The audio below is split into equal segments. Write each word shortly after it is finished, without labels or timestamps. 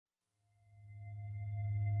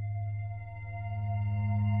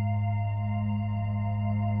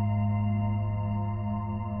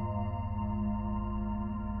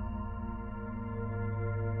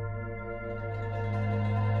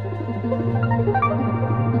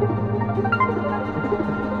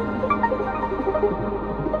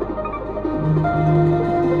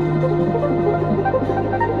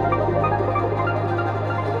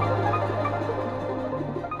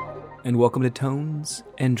welcome to Tones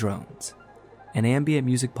and Drones, an ambient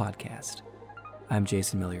music podcast. I'm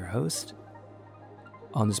Jason Miller, your host.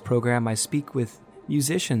 On this program, I speak with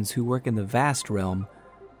musicians who work in the vast realm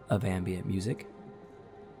of ambient music.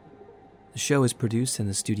 The show is produced in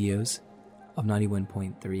the studios of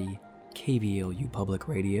 91.3 KVLU Public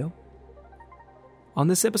Radio. On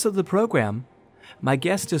this episode of the program, my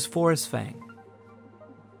guest is Forrest Fang.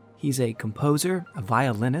 He's a composer, a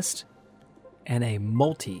violinist, and a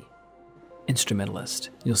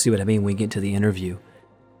multi-instrumentalist. You'll see what I mean when we get to the interview.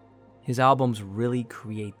 His albums really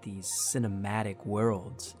create these cinematic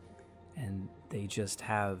worlds, and they just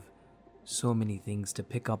have so many things to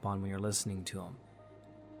pick up on when you're listening to them.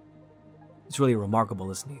 It's really a remarkable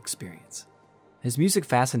listening experience. His music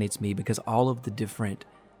fascinates me because all of the different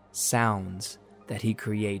sounds that he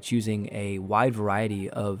creates using a wide variety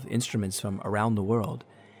of instruments from around the world,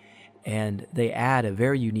 and they add a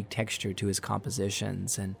very unique texture to his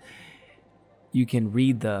compositions. And you can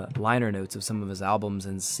read the liner notes of some of his albums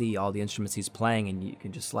and see all the instruments he's playing, and you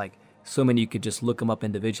can just so many, you could just look them up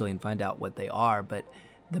individually and find out what they are. But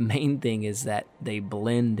the main thing is that they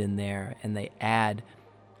blend in there and they add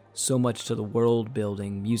so much to the world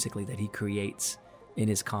building musically that he creates in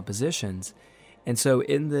his compositions. And so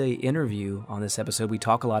in the interview on this episode, we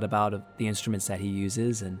talk a lot about the instruments that he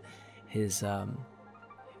uses and his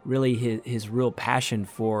his real passion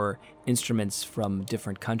for instruments from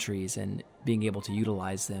different countries and being able to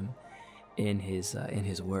utilize them in his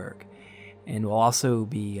work. And we'll also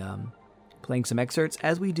be playing some excerpts,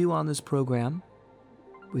 as we do on this program,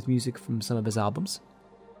 with music from some of his albums.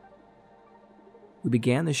 We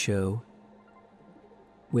began the show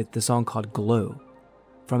with the song called Glow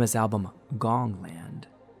from his album Gongland,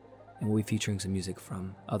 and we'll be featuring some music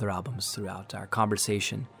from other albums throughout our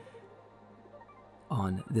conversation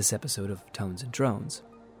on this episode of Tones and Drones,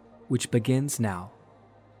 which begins now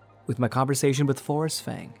with my conversation with Forrest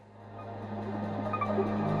Fang.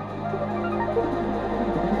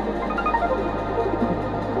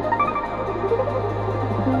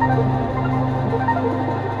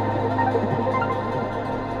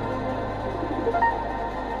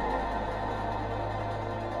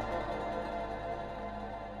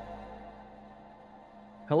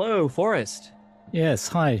 Hello, Forrest. Yes.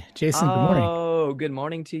 Hi, Jason. Good morning. Oh, good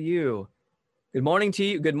morning to you. Good morning to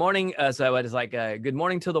you. Good morning. So it is like good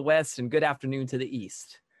morning to the west and good afternoon to the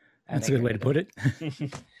east. That's a good way to put it.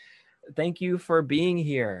 Thank you for being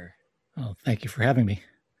here. Oh, thank you for having me.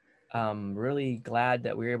 I'm really glad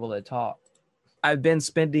that we were able to talk. I've been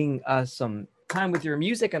spending some time with your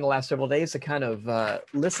music in the last several days to kind of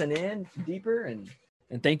listen in deeper, and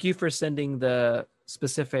thank you for sending the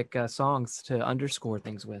specific songs to underscore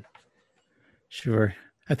things with. Sure.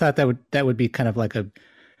 I thought that would be kind of like a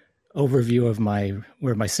overview of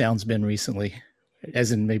where my sound's been recently,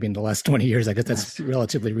 as in maybe in the last 20 years. I guess that's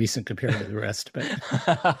relatively recent compared to the rest, but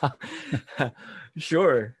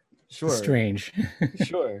sure. Strange.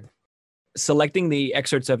 Sure. Selecting the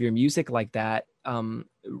excerpts of your music like that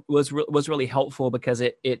was really helpful because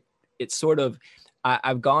it sort of,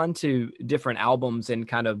 I've gone to different albums in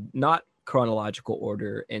kind of not chronological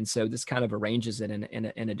order, and so this kind of arranges it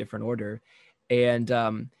in a different order. And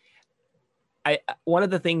one of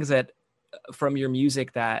the things that from your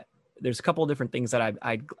music, that there's a couple of different things that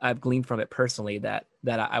I've gleaned from it personally that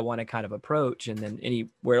I want to kind of approach, and then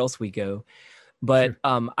anywhere else we go. But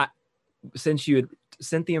sure. Since you had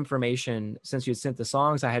sent the information, since you had sent the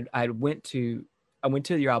songs, I went to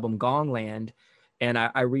your album Gongland, and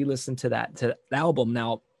I re-listened to that album.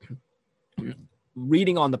 Now,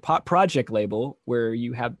 reading on the project label where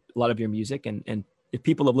you have a lot of your music, and if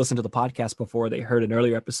people have listened to the podcast before, they heard an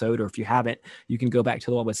earlier episode, or if you haven't, you can go back to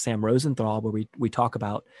the one with Sam Rosenthal where we talk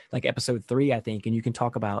about like episode 3, I think, and you can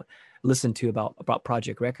talk about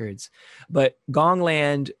Project Records. But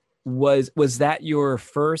Gongland, was that your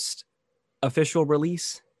first official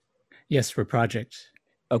release? Yes, for Project.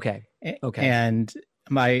 Okay. And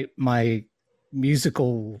my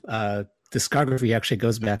musical discography actually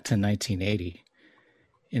goes back to 1980,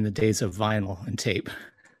 in the days of vinyl and tape.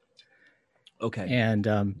 Okay. And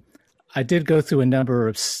I did go through a number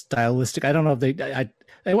of stylistic, I don't know if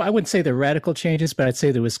I wouldn't say they're radical changes, but I'd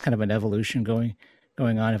say there was kind of an evolution going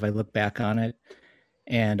on if I look back on it.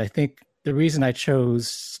 And I think the reason I chose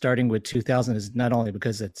starting with 2000 is not only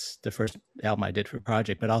because it's the first album I did for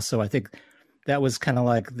Project, but also I think that was kind of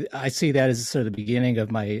like, I see that as sort of the beginning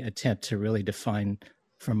of my attempt to really define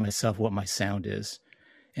for myself what my sound is,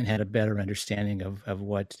 and had a better understanding of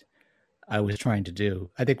what I was trying to do.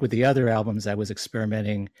 I think with the other albums, I was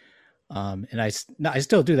experimenting, and I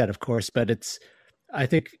still do that, of course, but I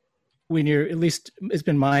think when you're, at least it's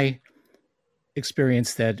been my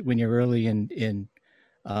experience that when you're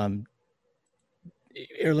um,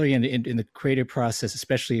 early in the creative process,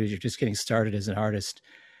 especially as you're just getting started as an artist,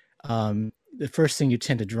 the first thing you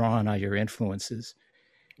tend to draw on are your influences.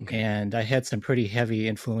 Okay. And I had some pretty heavy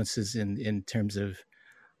influences in terms of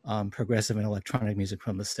progressive and electronic music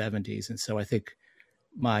from the 70s. And so I think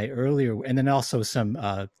my earlier, and then also some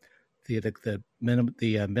the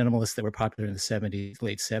minimalists that were popular in the 70s,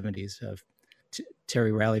 late 70s, of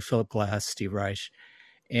Terry Riley, Philip Glass, Steve Reich.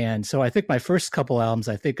 And so I think my first couple albums,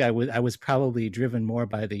 I think I was probably driven more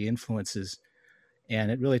by the influences, and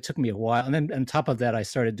it really took me a while. And then on top of that, I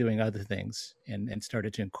started doing other things and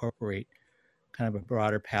started to incorporate kind of a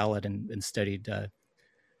broader palette and studied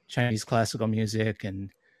Chinese classical music, and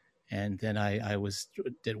then I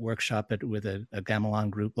did workshop with a gamelan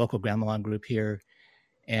group, local gamelan group here,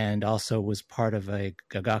 and also was part of a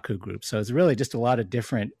gagaku group. So it's really just a lot of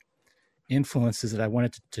different influences that I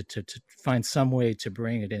wanted to find some way to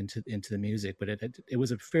bring it into the music, but it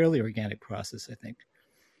was a fairly organic process, I think.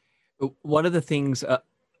 One of the things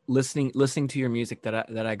listening to your music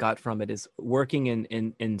that I got from it is working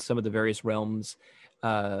in some of the various realms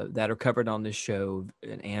that are covered on this show,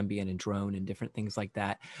 and ambient and drone and different things like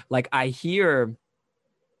that. Like, I hear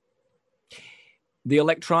the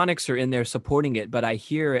electronics are in there supporting it, but I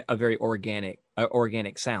hear a very organic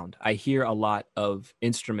sound. I hear a lot of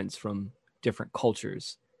instruments from different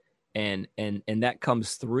cultures, and that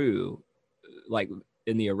comes through like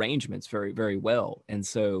in the arrangements very, very well. And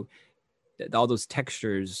so all those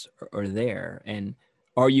textures are there. And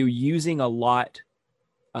are you using a lot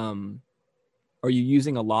of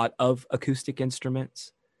acoustic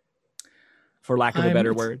instruments, for lack of a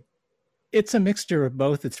better word? It's a mixture of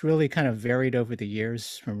both. It's really kind of varied over the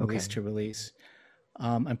years from release to release.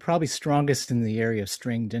 I'm probably strongest in the area of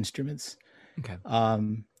stringed instruments. Okay.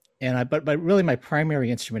 But really my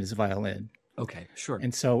primary instrument is violin. Okay, sure.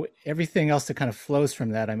 And so everything else that kind of flows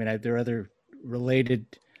from that, I mean, there are other related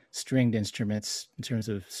stringed instruments in terms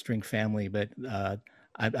of string family, but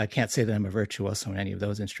I can't say that I'm a virtuoso on any of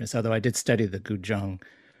those instruments, although I did study the guzheng,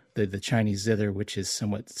 the Chinese zither, which is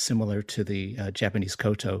somewhat similar to the Japanese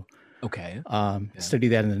koto. Okay. Studied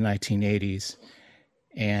that in the 1980s.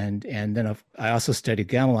 And then I also studied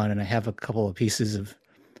gamelan, and I have a couple of pieces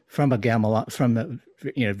from a gamelan, from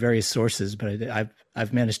various sources, but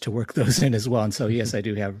I've managed to work those in as well. And so, yes, I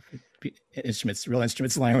do have real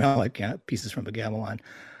instruments lying around, like pieces from a gamelan.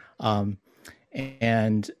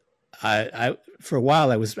 And I for a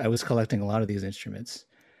while I was collecting a lot of these instruments.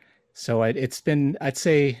 So I'd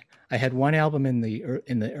say I had one album in the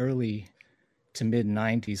early to mid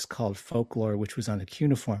 90s called Folklore, which was on the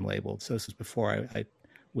Cuneiform label. So this was before I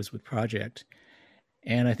was with Project.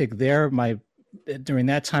 And I think during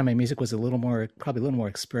that time, my music was probably a little more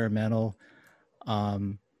experimental. There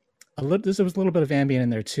was a little bit of ambient in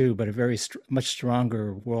there too, but a very much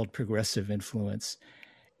stronger world progressive influence.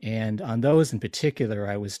 And on those in particular,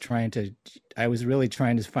 I was really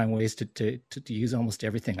trying to find ways to use almost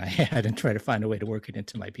everything I had and try to find a way to work it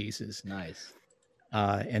into my pieces. Nice.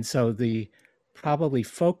 And so probably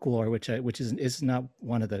Folklore, which is not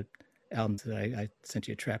one of the albums that I sent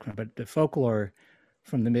you a track from, but the Folklore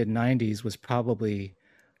from the mid 90s was probably,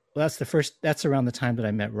 well, that's around the time that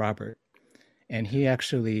I met Robert, and he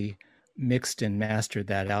actually mixed and mastered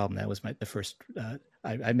that album. That was the first,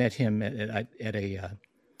 I met him at a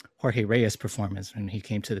Jorge Reyes performance when he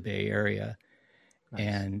came to the Bay Area. Nice.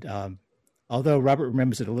 And although Robert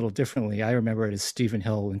remembers it a little differently, I remember it as Stephen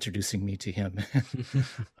Hill introducing me to him.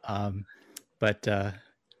 But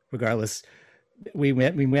regardless, we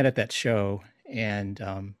met at that show, and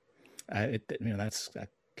I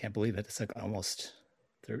can't believe it. It's like almost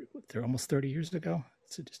 30 years ago.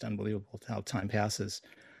 It's just unbelievable how time passes.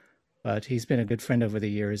 But he's been a good friend over the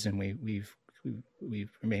years, and we've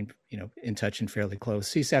remained in touch and fairly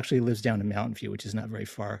close. He actually lives down in Mountain View, which is not very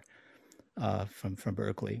far from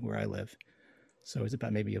Berkeley, where I live. So it's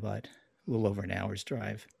about a little over an hour's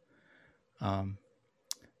drive.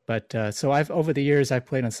 So over the years, I've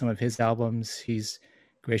played on some of his albums. He's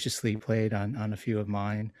graciously played on a few of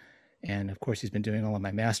mine. And of course, he's been doing all of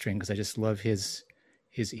my mastering because I just love his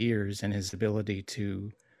ears and his ability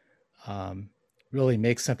to really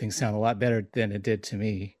make something sound a lot better than it did to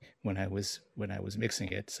me when I was mixing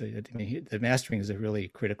it. So the mastering is a really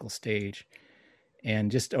critical stage.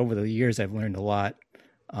 And just over the years, I've learned a lot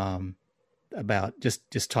about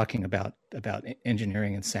just talking about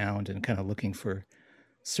engineering and sound, and kind of looking for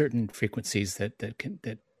certain frequencies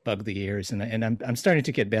that bug the ears, and I'm starting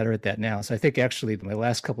to get better at that now. So I think actually my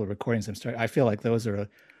last couple of recordings I feel like those are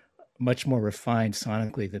much more refined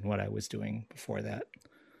sonically than what I was doing before that.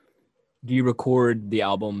 Do you record the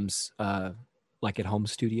albums like at home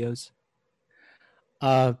studios?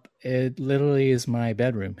 It literally is my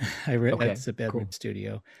bedroom. Okay, It's a bedroom cool.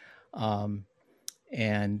 studio. Um,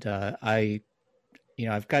 and I've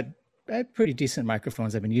got I have pretty decent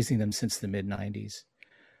microphones. I've been using them since the mid '90s.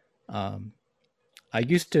 Um, I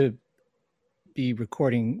used to be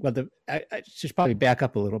recording. Well, I should probably back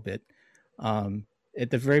up a little bit. At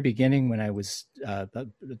the very beginning, when I was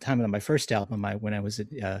the time of my first album, when I was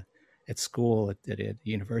at school at a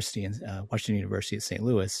university in Washington University at St.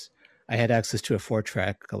 Louis, I had access to a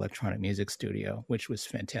 4-track electronic music studio, which was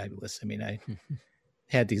fantabulous. I mean, I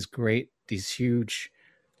had these huge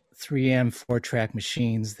 3M 4-track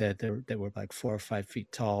machines that were like 4 or 5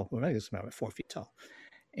 feet tall. Well, I guess about 4 feet tall,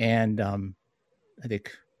 and I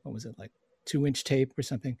think what was it, like 2-inch tape or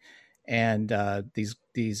something, and these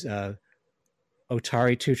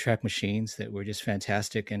Otari 2-track machines that were just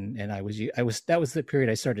fantastic. And I was that was the period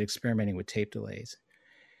I started experimenting with tape delays.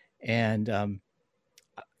 And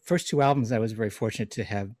first 2 albums, I was very fortunate to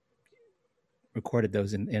have recorded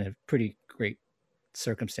those in a pretty great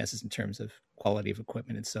circumstances in terms of quality of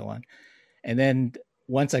equipment and so on. And then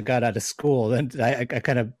once I got out of school, then I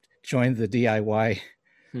kind of joined the DIY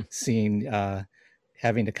scene,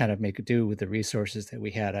 having to kind of make do with the resources that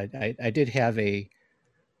we had. I did have I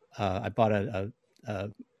bought a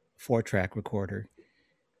 4-track recorder,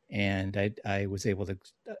 and I was able to,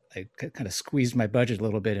 I kind of squeezed my budget a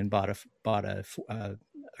little bit and bought a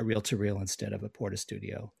reel-to-reel instead of a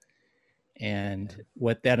Porta-Studio. And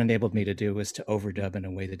what that enabled me to do was to overdub in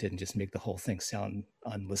a way that didn't just make the whole thing sound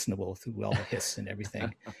unlistenable through all the hiss and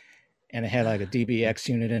everything. And I had like a DBX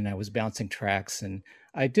unit, and I was bouncing tracks, and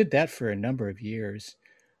I did that for a number of years,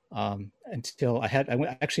 until I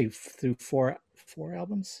went actually through four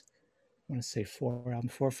albums. I want to say 4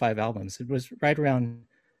 or 5 albums. It was right around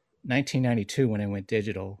 1992 when I went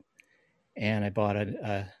digital, and I bought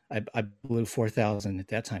I blew 4,000 at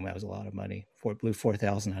that time. That was a lot of money. Blew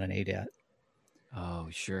 4,000 on an ADAT. Oh,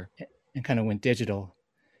 sure. And kind of went digital.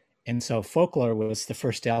 And so Folklore was the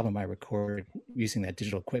first album I recorded using that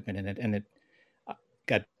digital equipment, and it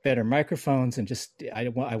got better microphones, and just I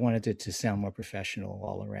wanted it to sound more professional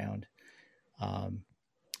all around. I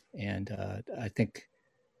think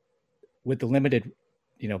with the limited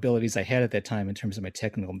abilities I had at that time in terms of my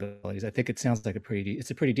technical abilities, I think it sounds like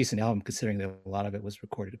it's a pretty decent album, considering that a lot of it was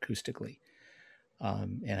recorded acoustically,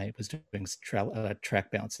 and I was doing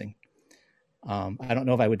track bouncing. I don't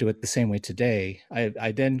know if I would do it the same way today.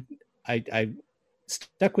 I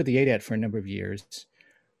stuck with the ADAT for a number of years,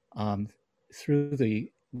 through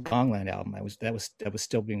the Gongland album. That was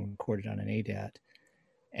still being recorded on an ADAT,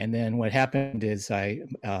 and then what happened is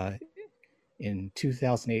in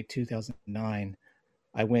 2008, 2009,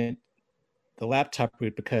 I went the laptop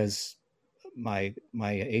route because my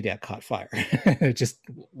ADAT caught fire. It just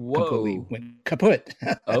completely went kaput.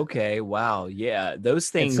 Okay, wow. Yeah, those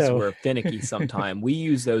things were finicky sometime. We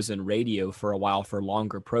used those in radio for a while for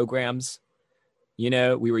longer programs. We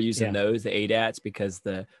were using those, the ADATs, because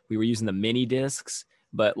we were using the mini discs,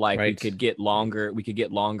 but like we could get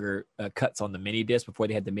longer cuts on the mini disc before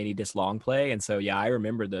they had the mini disc long play. And so, yeah, I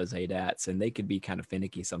remember those ADATs, and they could be kind of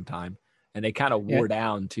finicky sometime, and they kind of wore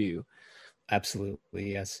down too.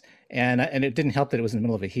 Absolutely, yes. And it didn't help that it was in the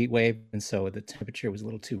middle of a heat wave, and so the temperature was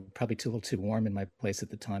probably a little too warm in my place at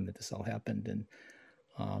the time that this all happened, and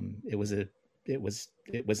it was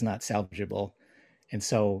not salvageable. And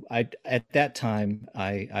so at that time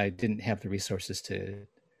I didn't have the resources to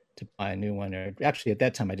buy a new one. Or actually, at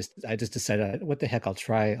that time I just decided, what the heck,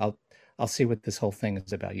 I'll see what this whole thing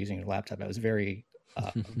is about using a laptop. I was very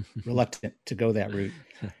reluctant to go that route,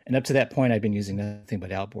 and up to that point I'd been using nothing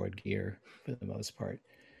but outboard gear for the most part.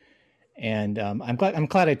 And I'm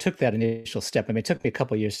glad I took that initial step. I mean, it took me a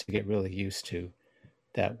couple of years to get really used to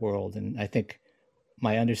that world, and I think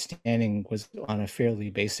my understanding was on a fairly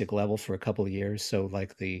basic level for a couple of years. So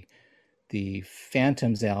like the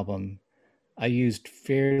Phantoms album, I used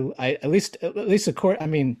at least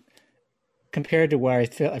compared to where I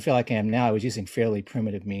feel like I am now, I was using fairly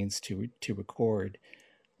primitive means to record.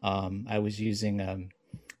 I was using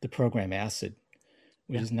the program Acid,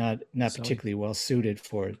 which is not particularly well suited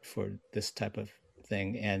for this type of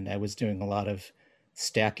thing, and I was doing a lot of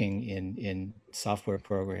stacking in software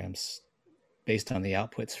programs based on the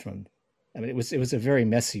outputs from. I mean, it was a very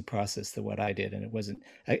messy process what I did, and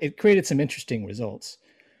it created some interesting results,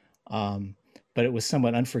 but it was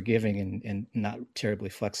somewhat unforgiving and not terribly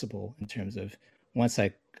flexible in terms of once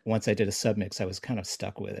I did a submix, I was kind of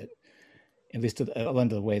stuck with it, at least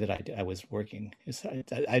under the way that I was working.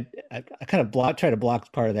 I kind of tried to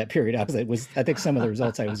block part of that period out, because I think some of the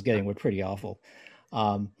results I was getting were pretty awful,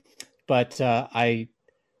 but I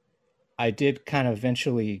I did kind of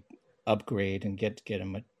eventually upgrade and get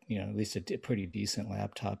at least a pretty decent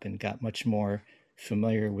laptop, and got much more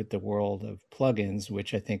familiar with the world of plugins,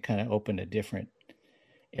 which I think kind of opened a different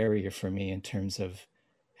area for me in terms of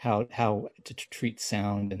how to treat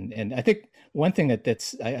sound. And I think one thing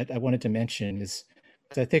that's I wanted to mention is,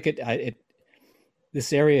 I think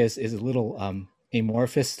this area is a little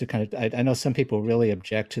amorphous to kind of, I know some people really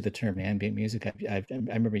object to the term ambient music. I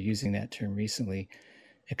remember using that term recently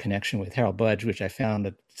in connection with Harold Budge, which I found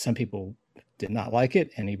that some people did not like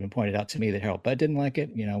it, and even pointed out to me that Harold Budd didn't like it.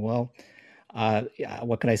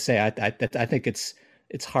 What can I say? I think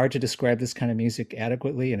it's hard to describe this kind of music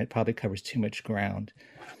adequately, and it probably covers too much ground.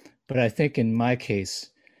 But I think in my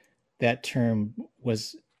case, that term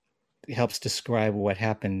helps describe what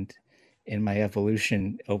happened in my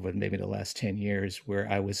evolution over maybe the last 10 years, where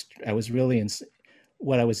I was really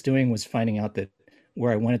what I was doing was finding out that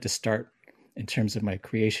where I wanted to start in terms of my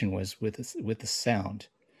creation was with the sound,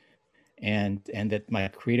 and that my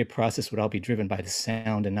creative process would all be driven by the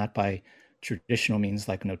sound and not by traditional means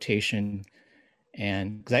like notation.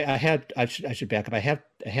 And because I should back up. I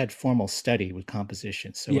had formal study with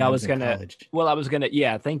composition. So yeah, I was in college.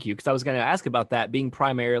 Yeah, thank you. Because I was gonna ask about that being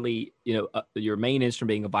primarily, your main instrument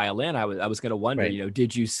being a violin. I was gonna wonder, Right.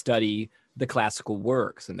 Did you study the classical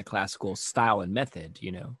works and the classical style and method?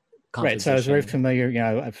 Right. So I was very Composition.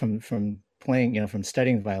 familiar, from playing, from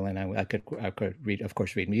studying the violin. I could read, of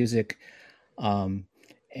course, read music.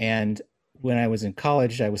 And when I was in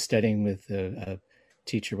college, I was studying with a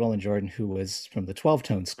teacher, Roland Jordan, who was from the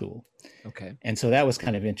 12-tone school. Okay. And so that was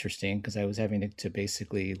kind of interesting, because I was having to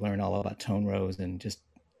basically learn all about tone rows, and just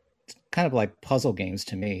kind of like puzzle games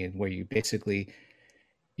to me, where you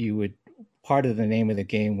would, part of the name of the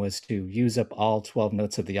game was to use up all 12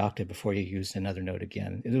 notes of the octave before you used another note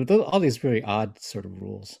again. It was all these very odd sort of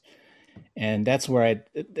rules. And that's where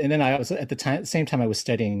and then I was at the same time I was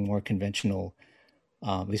studying more conventional,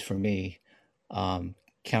 at least for me,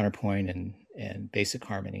 counterpoint and basic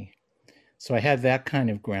harmony. So I had that kind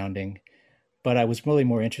of grounding, but I was really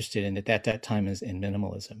more interested in it at that time is in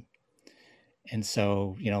minimalism. And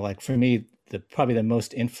so, like for me, probably the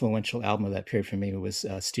most influential album of that period for me was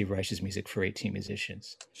Steve Reich's music for 18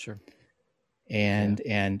 musicians. Sure.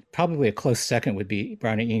 And probably a close second would be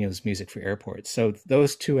Brian Eno's music for airports. So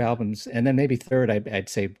those two albums, and then maybe third, I'd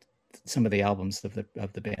say some of the albums of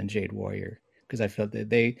the band Jade Warrior, because I felt that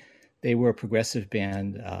they were a progressive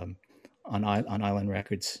band on Island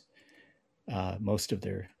Records most of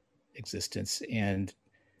their existence, and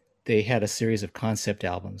they had a series of concept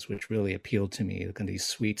albums which really appealed to me. These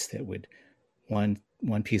suites that would one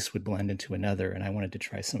piece would blend into another, and I wanted to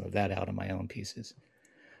try some of that out on my own pieces.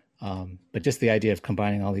 But just the idea of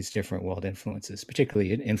combining all these different world influences,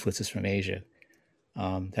 particularly influences from Asia,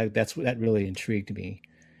 that really intrigued me.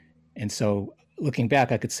 And so, looking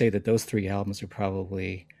back, I could say that those three albums are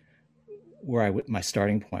probably where my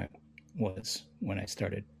starting point was when I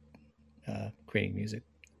started creating music.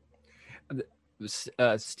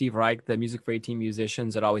 Steve Reich, the music for 18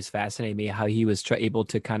 musicians, it always fascinated me how he was able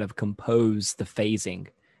to kind of compose the phasing.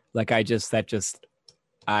 Like I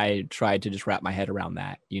tried to just wrap my head around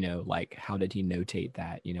that, like how did he notate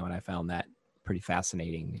that, and I found that pretty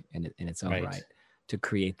fascinating in its own right to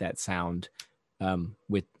create that sound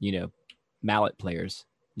with, mallet players,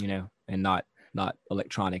 and not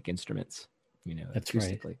electronic instruments, That's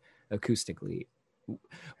acoustically.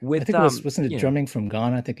 I think it wasn't it drumming from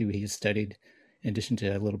Ghana? I think he studied, in addition to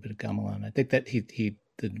a little bit of gamelan. I think that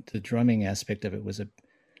the drumming aspect of it was a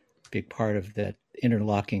big part of that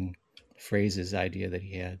interlocking phrases idea that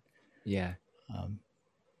he had. Yeah.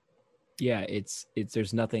 Yeah. It's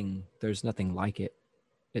there's nothing like it.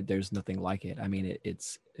 There's nothing like it. I mean,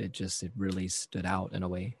 it really stood out in a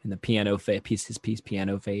way in the piano his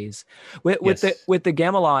piano phase with the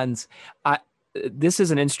gamelons. This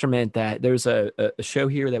is an instrument that there's a show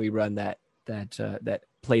here that we run that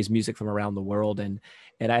plays music from around the world, and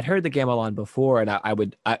I'd heard the gamelan before, and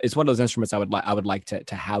it's one of those instruments I would like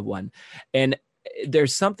to have one. And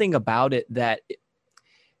there's something about it that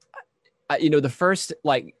the first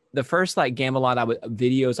gamelan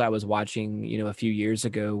videos I was watching a few years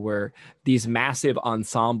ago were these massive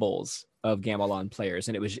ensembles of gamelan players,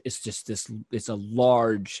 and it's a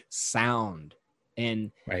large sound.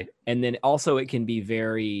 And then also it can be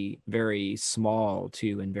very, very small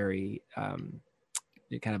too, and very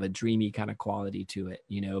kind of a dreamy kind of quality to it,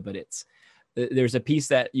 but there's a piece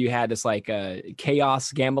that you had this like a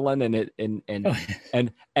chaos gamelan,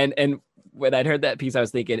 and when I'd heard that piece, I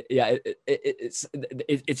was thinking, yeah,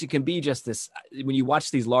 it can be just this. When you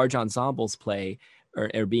watch these large ensembles play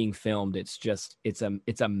or being filmed, it's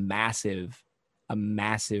a massive a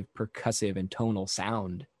massive percussive and tonal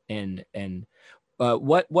sound. And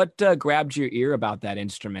what grabbed your ear about that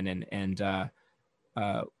instrument, and uh,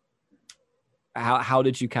 how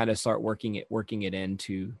did you kind of start working it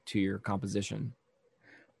into your composition?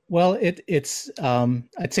 Well, it's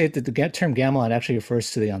I'd say that the term gamelan actually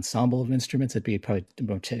refers to the ensemble of instruments. It'd be probably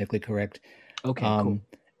more technically correct. Okay, cool. Um,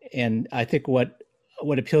 and I think what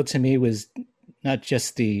appealed to me was not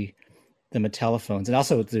just the metallophones, and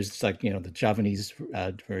also there's like the Javanese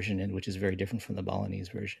version, and which is very different from the Balinese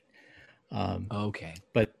version. Okay.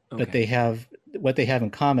 But they have what they have in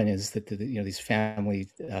common is that these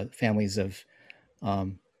families of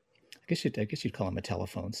I guess you'd call them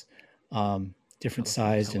metallophones, different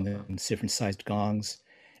sized and then different sized gongs.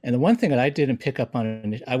 And the one thing that I didn't pick up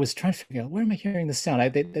on, I was trying to figure out where am I hearing the sound.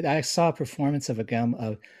 I saw a performance of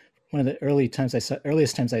one of the earliest times I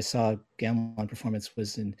saw gamelan performance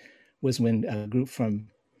was when a group from,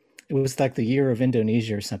 it was like the year of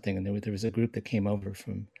Indonesia or something, and there was a group that came over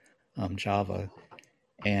from Java,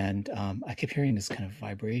 and I kept hearing this kind of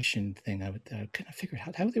vibration thing. I kind of figured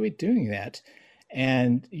how they were doing that,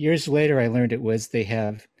 and years later I learned it was they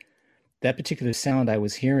have that particular sound I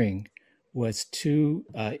was hearing was two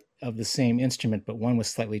of the same instrument, but one was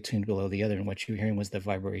slightly tuned below the other, and what you were hearing was the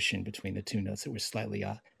vibration between the two notes that were slightly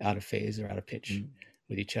out of phase or out of pitch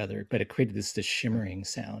with each other, but it created this shimmering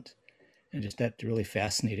sound, and just that really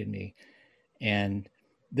fascinated me. And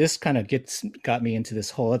this kind of got me into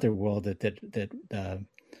this whole other world that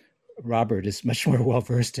Robert is much more well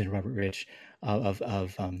versed in, Robert Rich, of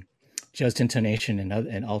just intonation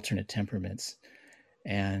and alternate temperaments,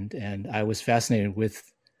 and I was fascinated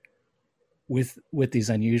with these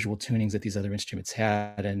unusual tunings that these other instruments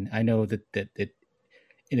had. And I know that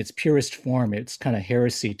in its purest form, it's kind of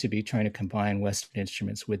heresy to be trying to combine Western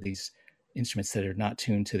instruments with these instruments that are not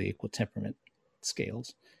tuned to the equal temperament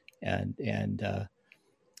scales.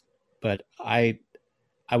 But I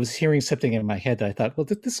was hearing something in my head that I thought, well,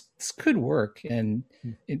 this could work, and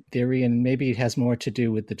in theory, and maybe it has more to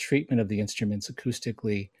do with the treatment of the instruments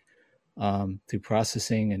acoustically through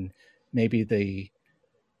processing, and maybe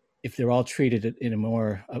if they're all treated in a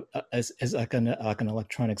more as like an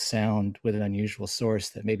electronic sound with an unusual source,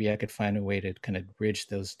 that maybe I could find a way to kind of bridge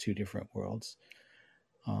those two different worlds.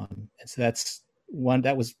 And so that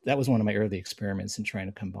was one of my early experiments in trying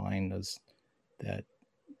to combine those. But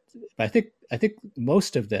I think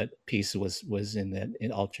most of that piece was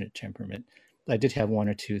in alternate temperament. But I did have one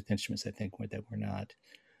or two instruments I think that were not.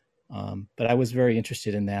 But I was very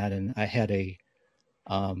interested in that, and I had a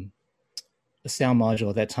sound module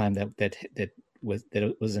at that time that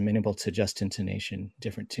was amenable to just intonation,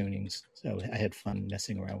 different tunings. So I had fun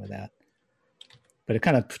messing around with that. But it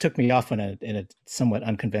kind of took me off in a somewhat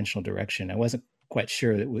unconventional direction. I wasn't quite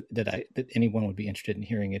sure that anyone would be interested in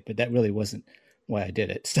hearing it, but that really wasn't why I did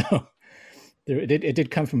it. So it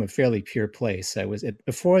did come from a fairly pure place.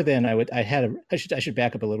 Before then I should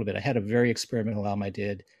back up a little bit. I had a very experimental album I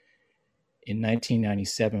did in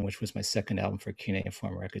 1997, which was my second album for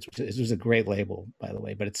Cuneiform Records. It was a great label, by the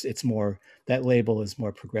way, but it's more, that label is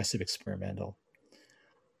more progressive experimental.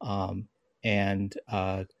 And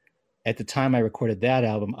at the time I recorded that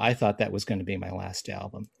album, I thought that was going to be my last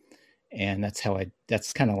album. And that's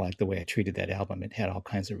kind of like the way I treated that album. It had all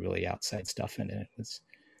kinds of really outside stuff in it. It was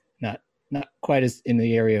not quite as in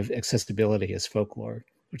the area of accessibility as Folklore,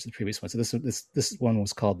 which is the previous one. So this one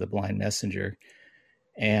was called The Blind Messenger.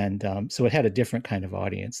 And so it had a different kind of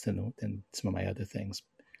audience than some of my other things.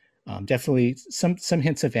 Definitely some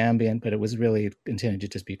hints of ambient, but it was really intended to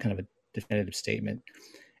just be kind of a definitive statement.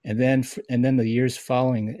 And then the years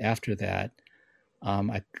following after that,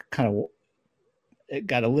 I kind of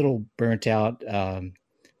got a little burnt out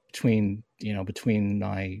between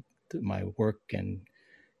my work and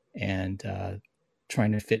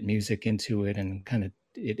trying to fit music into it, and kind of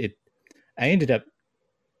I ended up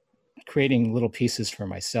creating little pieces for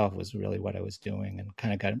myself was really what I was doing, and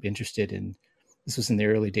kind of got interested in, this was in the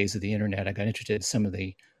early days of the internet. I got interested in some of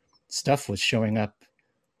the stuff was showing up,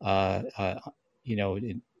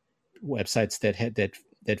 in websites that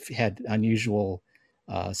had unusual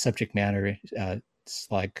subject matter,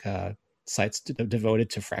 like sites devoted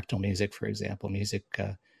to fractal music, for example, music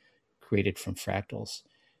created from fractals,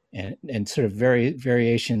 and sort of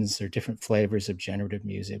variations or different flavors of generative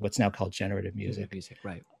music, what's now called generative music.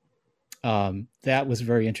 Right. That was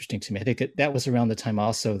very interesting to me. I think that was around the time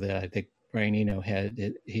also that I think Brian Eno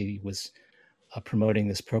he was promoting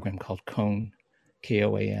this program called Koan,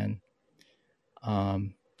 Koan,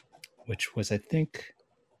 which was, I think,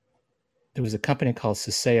 there was a company called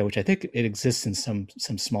Saseo, which I think it exists in some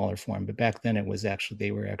smaller form, but back then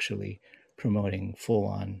they were actually promoting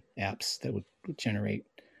full-on apps that would generate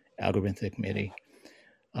algorithmic MIDI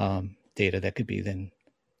data that could be then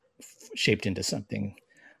shaped into something.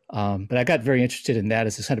 But I got very interested in that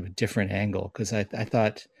as a kind of a different angle, because I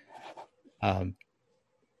thought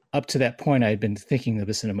up to that point I had been thinking of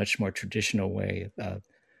this in a much more traditional way,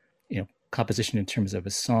 composition in terms of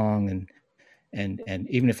a song, and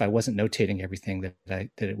even if I wasn't notating everything, I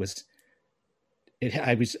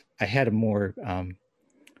had a more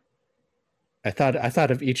I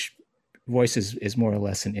thought of each voice as more or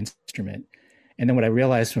less an instrument. And then what I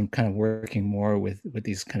realized from kind of working more with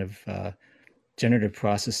these kind of generative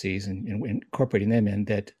processes and incorporating them in,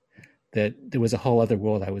 that there was a whole other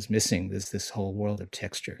world I was missing. There's this whole world of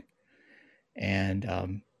texture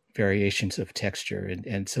and variations of texture.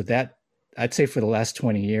 And so that, I'd say for the last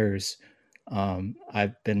 20 years,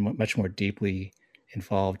 I've been much more deeply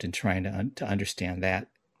involved in trying to understand that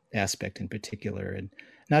aspect in particular. And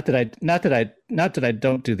not that I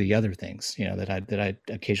don't do the other things, that I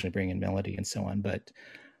occasionally bring in melody and so on, but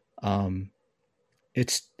I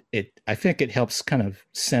think it helps kind of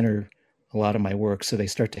center a lot of my work, so they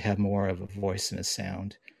start to have more of a voice and a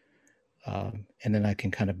sound, and then I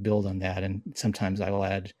can kind of build on that. And sometimes I will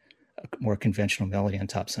add a more conventional melody on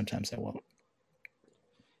top. Sometimes I won't.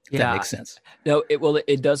 That makes sense. No,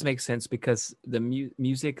 it does make sense, because the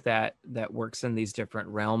music that works in these different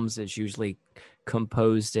realms is usually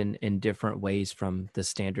composed in different ways from the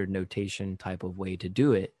standard notation type of way to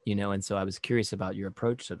do it, and so I was curious about your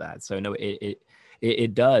approach to that. So no,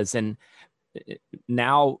 it does. And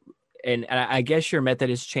now, and I guess your method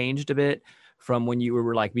has changed a bit from when you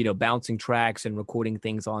were like, bouncing tracks and recording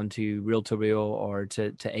things onto reel-to-reel or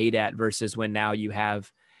to ADAT, versus when now you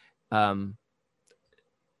have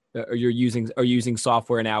or you're using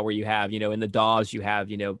software now where you have, in the DAWs, you have,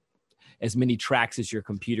 as many tracks as your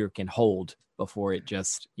computer can hold before it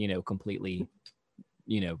just, completely,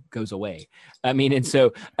 goes away. I mean, and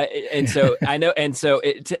so I know, and so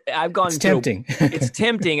I've gone. It's tempting. It's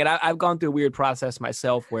tempting, and I've gone through a weird process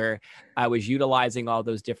myself where I was utilizing all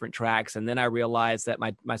those different tracks, and then I realized that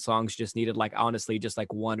my songs just needed, like, honestly, just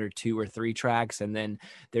like 1 or 2 or 3 tracks, and then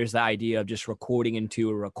there's the idea of just recording into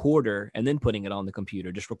a recorder and then putting it on the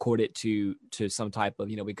computer. Just record it to some type of,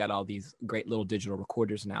 we've got all these great little digital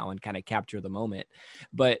recorders now, and kind of capture the moment.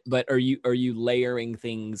 But are you layering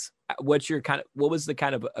things? What was the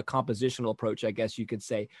kind of a compositional approach, I guess you could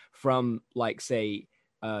say, from, like, say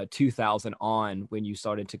 2000 on, when you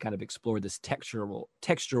started to kind of explore this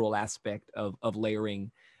textural aspect of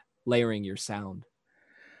layering your sound?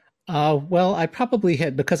 Well, I probably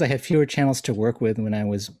had, because I had fewer channels to work with when I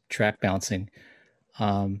was track bouncing.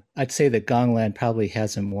 I'd say that Gongland probably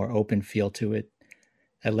has a more open feel to it.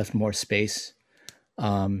 I left more space,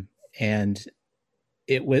 and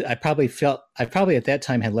I probably at that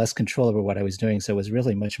time had less control over what I was doing. So it was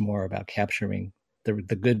really much more about capturing the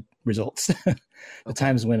good results. The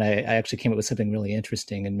times when I actually came up with something really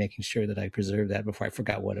interesting, and making sure that I preserved that before I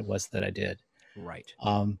forgot what it was that I did. Right.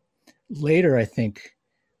 Later, I think,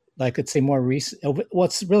 like, I'd say more recent, well,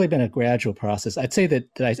 it's really been a gradual process. I'd say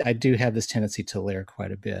that I do have this tendency to layer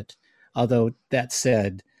quite a bit. Although that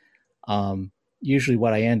said, usually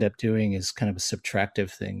what I end up doing is kind of a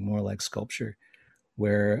subtractive thing, more like sculpture,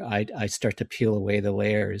 where I start to peel away the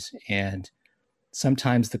layers, and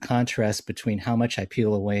sometimes the contrast between how much I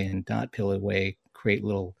peel away and not peel away create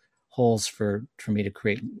little holes for me to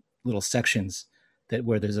create little sections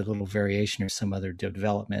where there's a little variation or some other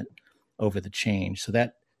development over the change. So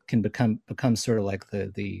that can become sort of like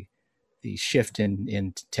the shift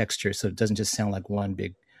in texture, so it doesn't just sound like one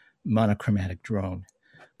big monochromatic drone.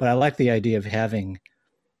 But I like the idea of having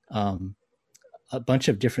a bunch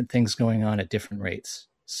of different things going on at different rates,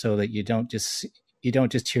 so that you don't just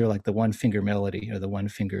hear like the one finger melody or the one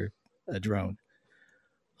finger drone.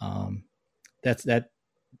 That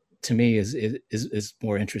to me is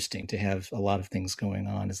more interesting, to have a lot of things going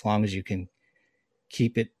on, as long as you can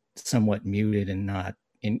keep it somewhat muted and not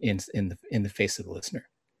in the face of the listener.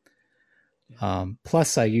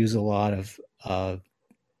 Plus, I use a lot of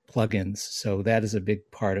plugins, so that is a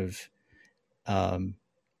big part of. And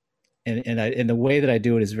the way that I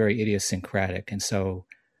do it is very idiosyncratic, and so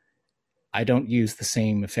I don't use the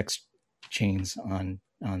same effects chains on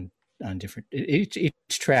different. Each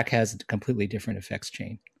track has a completely different effects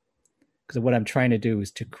chain, because what I'm trying to do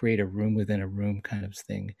is to create a room within a room kind of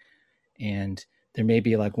thing, and there may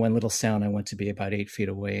be like one little sound I want to be about 8 feet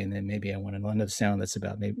away, and then maybe I want another sound that's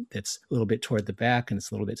that's a little bit toward the back and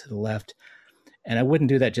it's a little bit to the left, and I wouldn't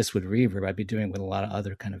do that just with reverb. I'd be doing it with a lot of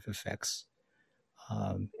other kind of effects,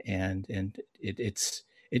 and it's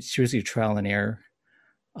usually trial and error.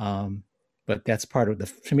 but that's part of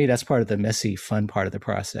for me, that's part of the messy, fun part of the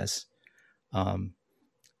process.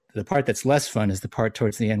 The part that's less fun is the part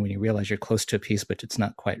towards the end when you realize you're close to a piece, but it's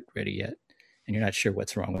not quite ready yet, and you're not sure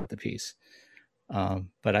what's wrong with the piece.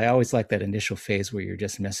 But I always like that initial phase where you're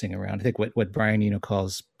just messing around. I think what Brian Eno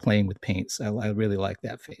calls playing with paints. I really like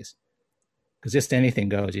that phase, because just anything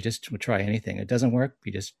goes. You just try anything. It doesn't work,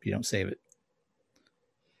 you don't save it.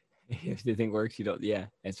 If the thing works, you don't. Yeah,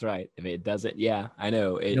 that's right. If it doesn't, yeah, I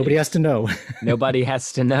know. Nobody has to know. Nobody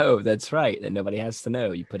has to know. That's right. And nobody has to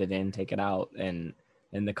know. You put it in, take it out, and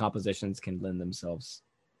the compositions can lend themselves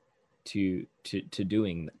to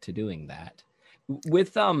doing that.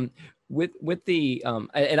 With the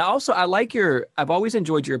and also I like I've always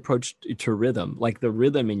enjoyed your approach to rhythm, like the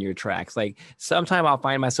rhythm in your tracks. Like sometimes I'll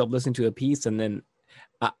find myself listening to a piece and then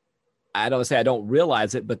I don't say I don't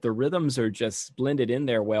realize it, but the rhythms are just blended in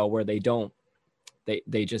there well, where they blend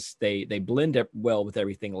it well with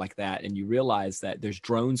everything like that. And you realize that there's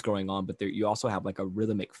drones going on, but you also have like a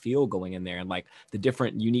rhythmic feel going in there, and like the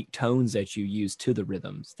different unique tones that you use to the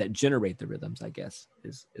rhythms that generate the rhythms, I guess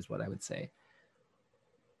is what I would say.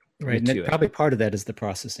 Right. And probably part of that is the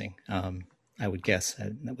processing. I would guess,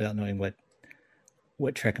 without knowing what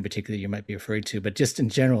track in particular you might be referring to, but just in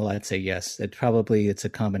general, I'd say yes. That probably it's a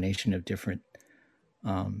combination of different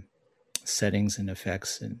settings and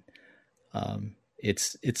effects, and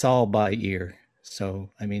it's all by ear. So,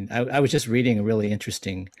 I mean, I was just reading a really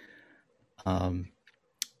interesting, I don't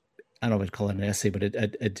know what to call it, an essay, but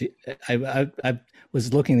I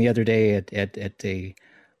was looking the other day at a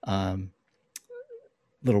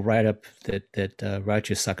little write-up that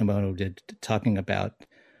Raichu Sakamoto did, talking about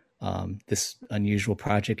this unusual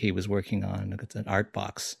project he was working on. It's an art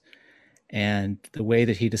box, and the way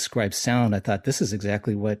that he describes sound, I thought this is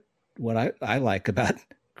exactly what I like about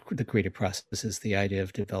the creative process, is the idea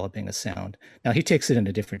of developing a sound. Now he takes it in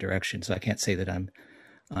a different direction, so I can't say that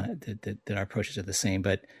that our approaches are the same,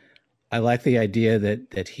 but I like the idea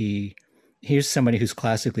that here's somebody who's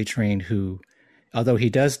classically trained, who, although he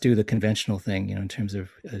does do the conventional thing, in terms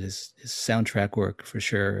of his soundtrack work for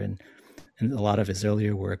sure, and a lot of his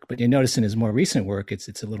earlier work, but you notice in his more recent work,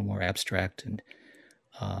 it's a little more abstract and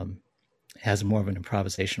has more of an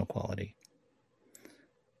improvisational quality,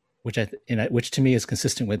 which to me is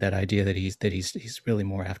consistent with that idea that he's really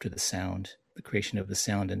more after the sound, the creation of the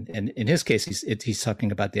sound, and in his case, he's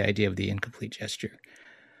talking about the idea of the incomplete gesture.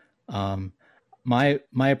 My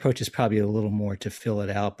approach is probably a little more to fill it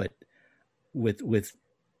out, but with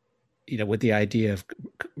the idea of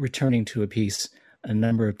returning to a piece a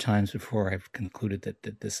number of times before I've concluded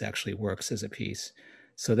that this actually works as a piece.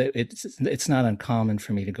 So that it's not uncommon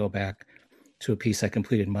for me to go back to a piece I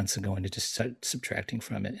completed months ago and to just start subtracting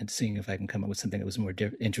from it and seeing if I can come up with something that was more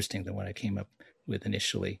interesting than what I came up with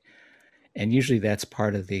initially. And usually that's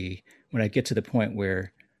part of when I get to the point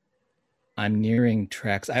where I'm nearing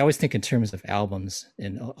tracks, I always think in terms of albums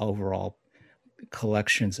and overall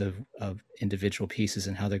collections of individual pieces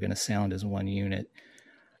and how they're going to sound as one unit.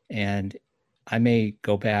 And I may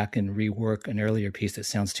go back and rework an earlier piece that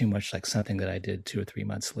sounds too much like something that I did 2 or 3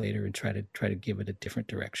 months later and try to give it a different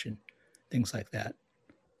direction, things like that.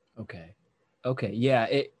 Okay. Yeah.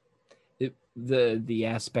 The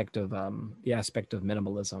aspect of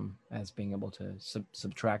minimalism as being able to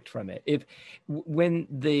subtract from it. When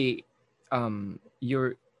the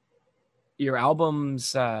your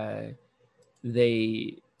albums,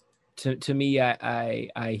 they to me,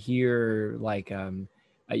 I hear like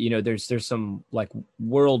there's some like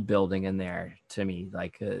world building in there to me,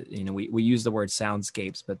 like we use the word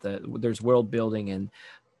soundscapes, but there's world building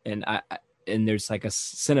and there's like a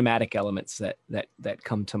cinematic elements that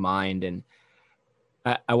come to mind. And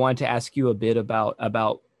I wanted to ask you a bit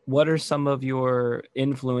about what are some of your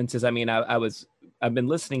influences. I mean, I've been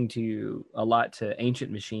listening to a lot to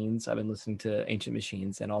Ancient Machines. I've been listening to Ancient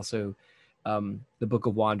Machines, and also the Book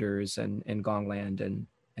of Wanderers and Gongland and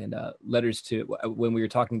Letters to, when we were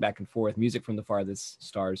talking back and forth, Music from the Farthest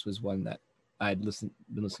Stars was one that I'd been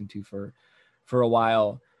listening to for a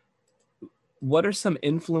while. What are some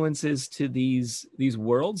influences to these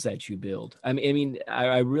worlds that you build? I mean,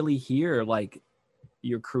 I really hear like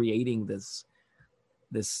you're creating this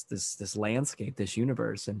landscape, this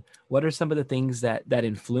universe, and what are some of the things that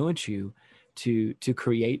influence you to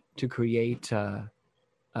create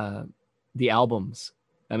the albums?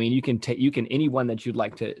 I mean, you can anyone that you'd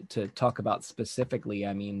like to talk about specifically.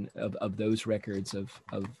 I mean, of those records of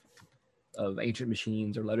Ancient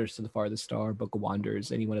Machines or Letters to the Farthest Star, Book of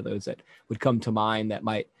Wanderers, any one of those that would come to mind that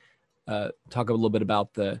might talk a little bit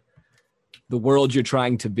about the world you're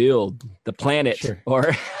trying to build, the planet, sure.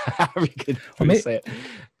 Or however you could say it.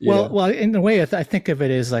 Well, in a way, I think of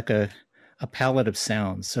it as like a a palette of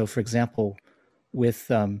sounds. So, for example, with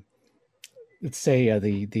let's say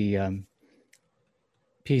the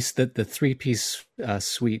piece that the 3-piece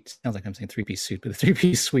suite, sounds like I'm saying 3-piece suite, but the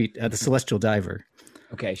 3-piece suite, the Celestial Diver,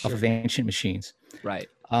 Okay, sure. off of Ancient Machines. Right.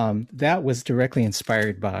 That was directly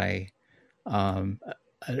inspired by an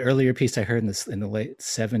earlier piece I heard in the late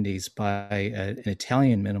 70s by an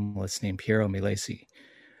Italian minimalist named Piero Milesi.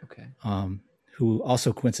 Okay. Who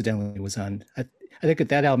also coincidentally was on, I think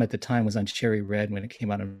that album at the time was on Cherry Red when it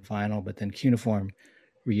came out on vinyl, but then Cuneiform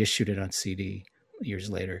reissued it on CD years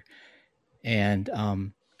later. And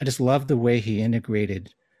I just loved the way he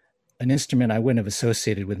integrated an instrument I wouldn't have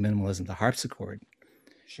associated with minimalism, the harpsichord,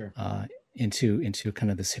 Sure. into kind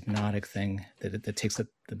of this hypnotic thing that takes up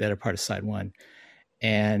the better part of side one.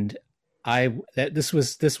 And this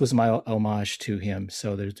was my homage to him.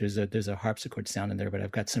 So there's a harpsichord sound in there, but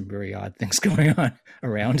I've got some very odd things going on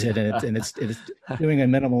around it, and it's doing a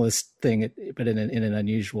minimalist thing, but in an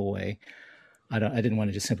unusual way. I didn't want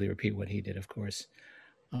to just simply repeat what he did, of course.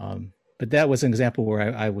 But that was an example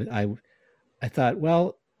where I thought,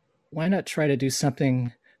 well, why not try to do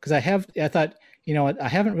something? Because I thought, I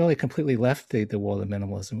haven't really completely left the world of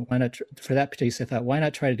minimalism. Why not, for that piece, I thought, why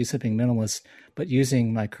not try to do something minimalist, but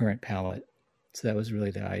using my current palette? So that was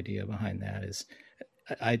really the idea behind that, is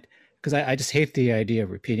because I just hate the idea of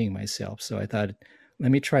repeating myself. So I thought,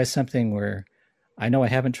 let me try something where I know I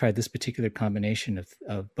haven't tried this particular combination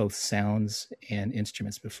of both sounds and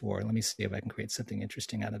instruments before. Let me see if I can create something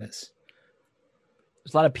interesting out of this.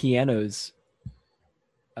 There's a lot of pianos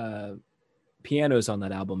on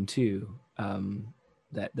that album too.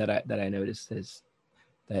 That I noticed is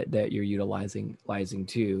that you're utilizing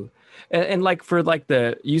too, and like for like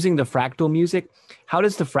using the fractal music, how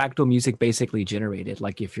does the fractal music basically generate it?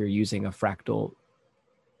 Like if you're using a fractals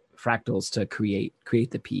to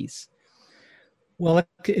create the piece. Well,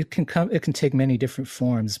 it can take many different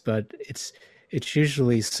forms, but it's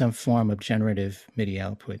usually some form of generative MIDI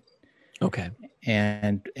output. Okay.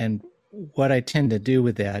 And what I tend to do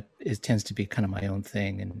with that tends to be kind of my own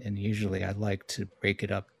thing. And usually I like to break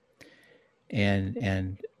it up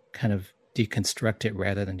and kind of deconstruct it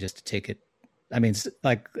rather than just to take it.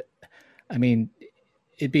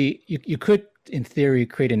 You could, in theory,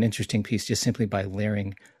 create an interesting piece just simply by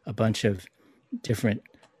layering a bunch of different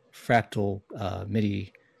fractal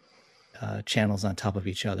MIDI channels on top of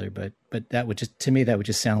each other. But that would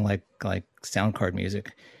just sound like sound card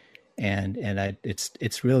music. And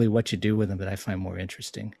it's really what you do with them that I find more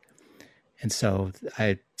interesting. And so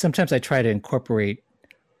sometimes I try to incorporate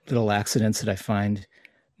little accidents that I find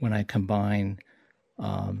when I combine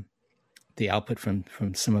the output from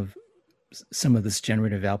some of this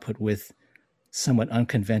generative output with somewhat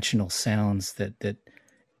unconventional sounds that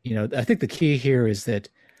I think the key here is that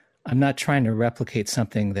I'm not trying to replicate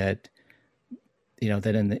something that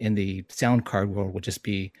that in the sound card world would just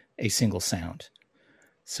be a single sound.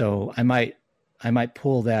 So I might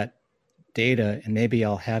pull that data and maybe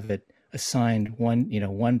I'll have it assigned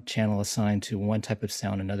one channel assigned to one type of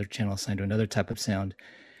sound, another channel assigned to another type of sound,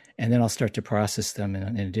 and then I'll start to process them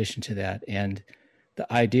in addition to that. And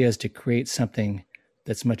the idea is to create something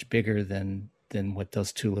that's much bigger than what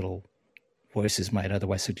those two little voices might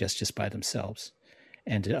otherwise suggest just by themselves.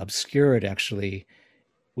 And to obscure it actually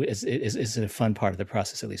is a fun part of the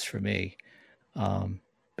process, at least for me,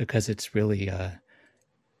 because it's really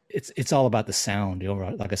it's all about the sound.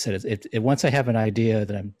 Like I said, once I have an idea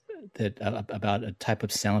about a type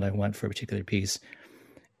of sound I want for a particular piece,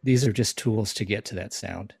 these are just tools to get to that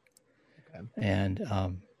sound. Okay. And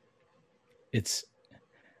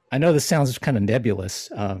I know this sounds kind of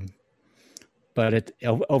nebulous, but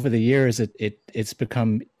over the years it's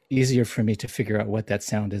become easier for me to figure out what that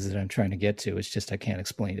sound is that I'm trying to get to. It's just I can't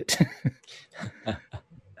explain it.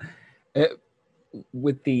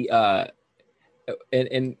 With the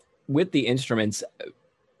and with the instruments,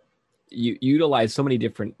 you utilize so many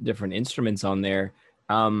different instruments on there.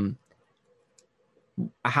 How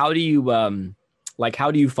do you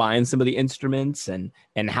find some of the instruments, and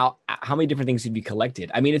how many different things have you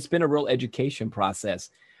collected? I mean, it's been a real education process,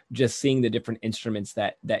 just seeing the different instruments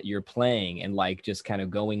that you're playing, and like just kind of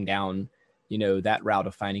going down, that route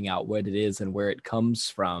of finding out what it is and where it comes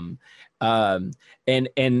from. And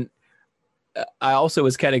I also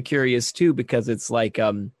was kind of curious too, because it's like,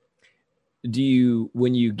 when you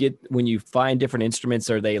find different instruments,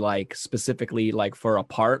 are they like specifically like for a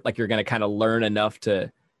part, like you're going to kind of learn enough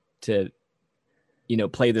to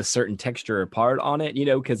play this certain texture or part on it,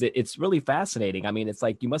 because it's really fascinating. I mean, it's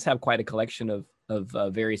like you must have quite a collection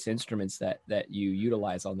of various instruments that you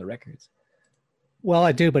utilize on the records. Well,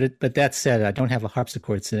 I do, but that said, I don't have a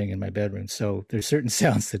harpsichord sitting in my bedroom, so there's certain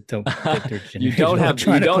sounds that don't that they're You generated don't have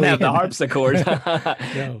the electronically. harpsichord.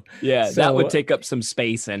 No. Yeah, that would So take up some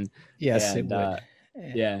space yes, it and would.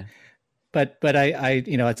 yeah. But I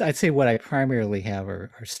I'd say what I primarily have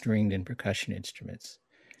are stringed and percussion instruments,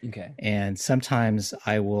 Okay. and sometimes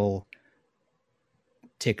I will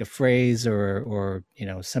take a phrase or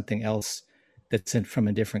something else that's from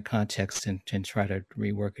a different context and try to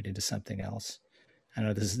rework it into something else. I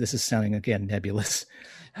know this is sounding again nebulous.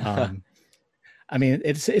 Um, I mean,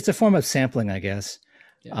 it's a form of sampling, I guess.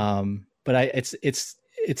 Yeah. But it's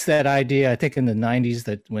that idea. I think in the '90s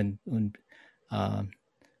that when um,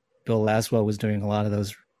 Bill Laswell was doing a lot of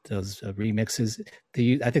those remixes.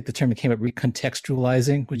 I think the term came up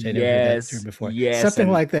recontextualizing, which I never heard that term before. Yes, Something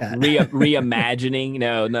and like that. reimagining.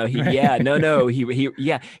 No,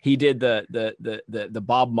 Right. he did the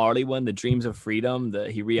Bob Marley one, the Dreams of Freedom.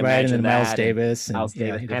 He Right, and reimagined then that. Miles Davis, and Miles yeah,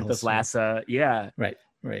 Davis, he did Panthers Lassa. Yeah, right.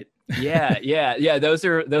 yeah. Those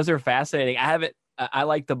are fascinating. I haven't. I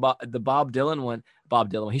like the Bob Dylan one.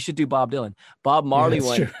 Bob Dylan. He should do Bob Dylan. Bob Yeah, Marley that's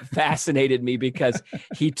one true. fascinated me because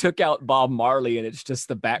he took out Bob Marley and it's just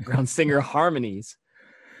the background singer harmonies.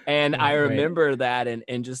 And I Right. remember that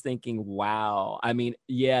and just thinking, wow. I mean,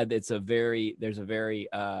 yeah, there's a very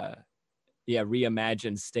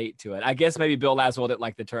reimagined state to it. I guess maybe Bill Laswell didn't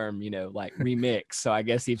like the term, like remix. So I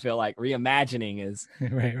guess he'd feel like reimagining is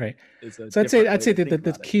Right. a So different I'd way say to that think the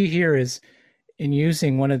about it. key here is in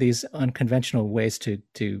using one of these unconventional ways to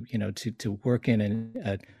work in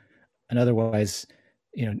an otherwise,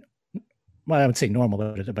 well, I would say normal,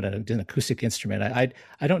 but an acoustic instrument.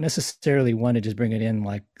 I don't necessarily want to just bring it in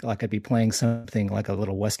like I'd be playing something like a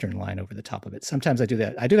little Western line over the top of it. Sometimes I do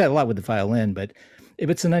that. I do that a lot with the violin, but if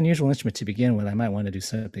it's an unusual instrument to begin with, I might want to do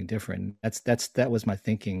something different. That was my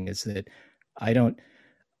thinking, is that I don't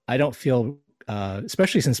feel,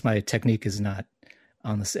 especially since my technique is not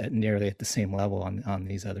on the set nearly at the same level on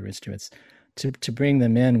these other instruments, to bring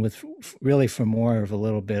them in with really for more of a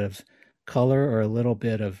little bit of color or a little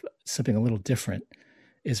bit of something a little different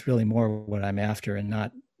is really more what I'm after, and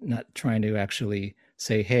not trying to actually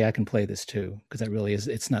say, hey, I can play this too, because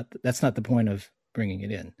that's not the point of bringing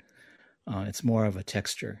it in. It's more of a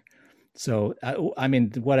texture. So I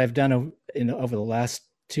mean, what I've done over the last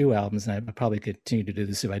two albums, and I probably continue to do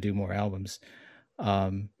this if I do more albums,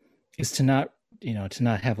 is to not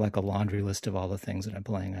have like a laundry list of all the things that I'm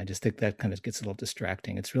playing. I just think that kind of gets a little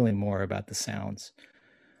distracting. It's really more about the sounds.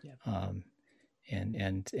 Yeah.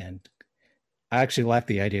 And I actually like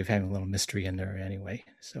the idea of having a little mystery in there anyway.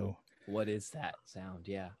 So What is that sound?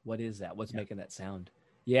 Yeah. What is that? What's making that sound?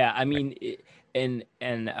 Yeah. I mean,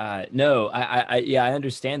 no, I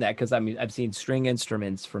understand that, because I mean, I've seen string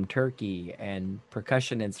instruments from Turkey and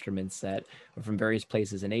percussion instruments that are from various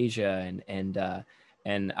places in Asia,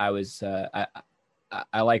 and I was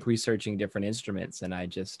I like researching different instruments, and I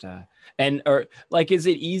just or like, is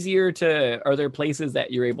it easier are there places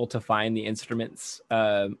that you're able to find the instruments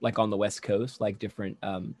like on the West Coast, like different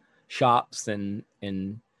shops and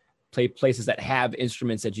places that have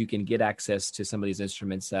instruments that you can get access to some of these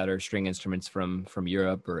instruments that are string instruments from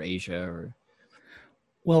Europe or Asia? Or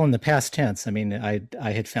well, in the past tense, I mean,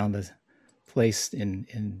 I had found a place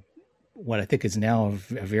in what I think is now a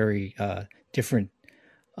very different,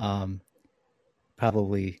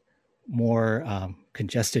 probably more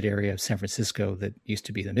congested area of San Francisco that used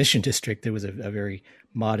to be the Mission District. There was a very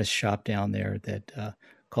modest shop down there that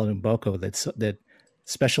called Mboko that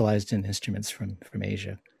specialized in instruments from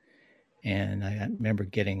Asia, and I remember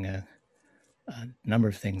getting a number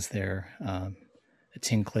of things there. A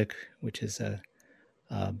tingklik, which is a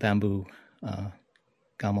bamboo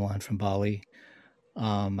gamelan from Bali.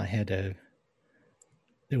 There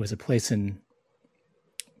was a place in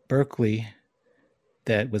Berkeley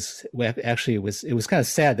that was actually it was kind of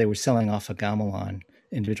sad. They were selling off a gamelan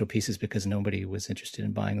individual pieces because nobody was interested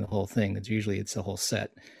in buying the whole thing. It's a whole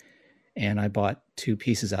set, and I bought two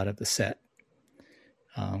pieces out of the set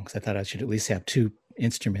because I thought I should at least have two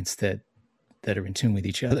instruments that are in tune with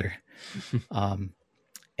each other.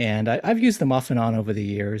 And I've used them off and on over the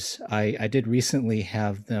years. I did recently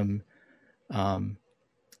have them kind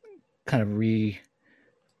of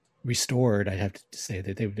restored. I'd have to say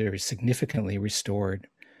that they were significantly restored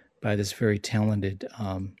by this very talented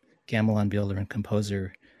gamelan builder and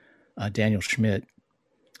composer, Daniel Schmidt,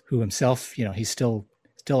 who himself, he's still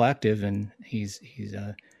active, and he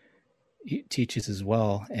teaches as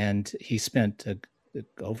well. And he spent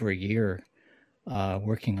over a year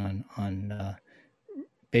working on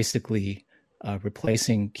basically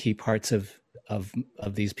replacing key parts of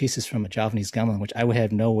these pieces from a Javanese gamelan, which I would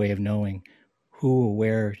have no way of knowing who or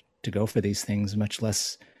where to go for these things, much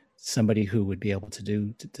less somebody who would be able to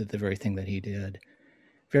do the very thing that he did.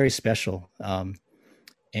 Very special.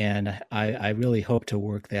 And I really hope to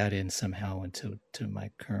work that in somehow into my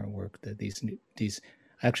current work. That these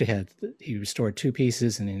I actually he restored 2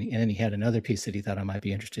 pieces, and then he had another piece that he thought I might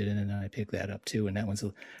be interested in, and I picked that up too. And that one's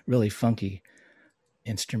a really funky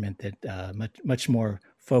instrument that much more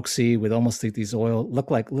folksy, with almost like these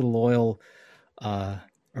look like little oil,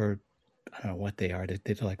 or I don't know what they are.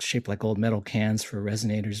 They're like shaped like old metal cans for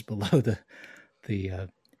resonators below the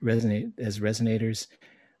resonate as resonators.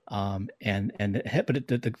 But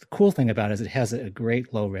the cool thing about it is it has a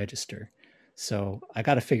great low register. So I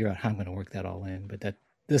got to figure out how I'm going to work that all in. But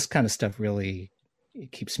this kind of stuff really,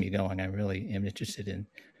 it keeps me going. I really am interested in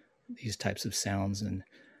these types of sounds, and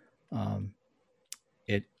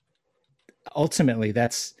it ultimately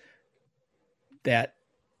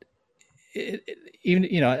even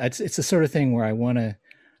it's the sort of thing where I want to.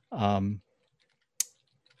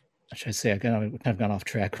 Should I say I kind of gone off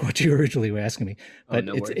track of what you originally were asking me, but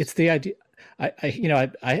it's the idea. I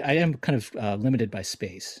am kind of limited by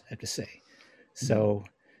space, I have to say. So,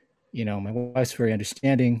 my wife's very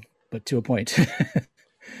understanding, but to a point.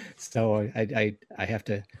 So I have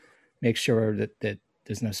to make sure that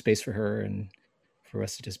there's no space for her and for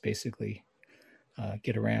us to just basically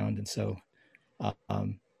get around. And so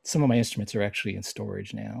some of my instruments are actually in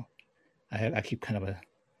storage now. I keep kind of a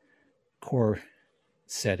core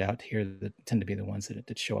set out here that tend to be the ones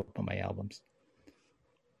that show up on my albums.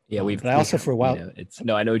 Yeah, for a while.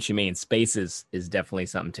 I know what you mean. Space is definitely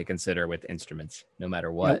something to consider with instruments, no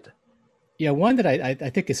matter what. Yeah, one that I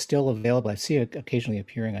think is still available. I see it occasionally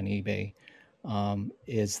appearing on eBay.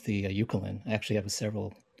 Is the ukulele. I actually have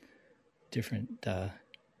several different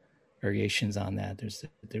variations on that.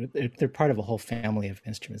 They're part of a whole family of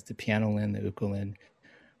instruments: the pianolin, the ukulele,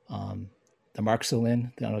 the Marxolin.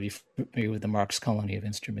 I don't know if you're familiar with the Marx colony of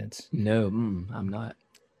instruments. No, I'm not.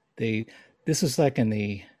 This was like in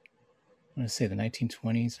the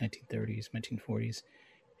 1920s, 1930s, 1940s,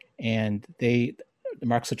 and the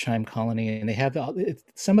Marxo chime colony, and they have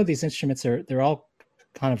some of these instruments they're all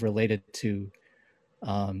kind of related to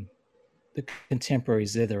the contemporary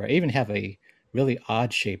zither. I even have a really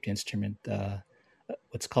odd shaped instrument,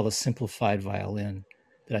 what's called a simplified violin,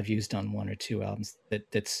 that I've used on 1 or 2 albums.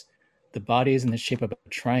 That's the body is in the shape of a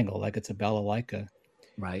triangle, like it's a balalaika.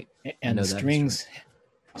 Right. And the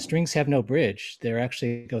strings have no bridge. They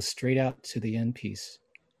actually go straight out to the end piece.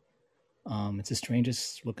 It's the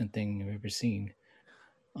strangest looking thing I've ever seen.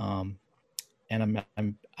 And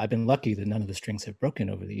I've been lucky that none of the strings have broken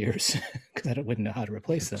over the years, because I wouldn't know how to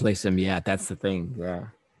replace them. Yeah, that's the thing. Yeah.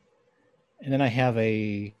 And then I have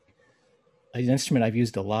an instrument I've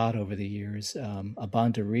used a lot over the years, a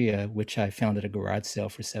banderia, which I found at a garage sale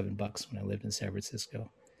for $7 when I lived in San Francisco.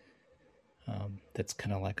 That's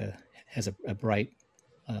kind of has a bright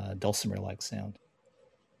dulcimer-like sound.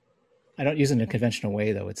 I don't use it in a conventional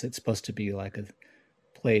way, though. It's supposed to be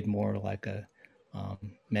played more like a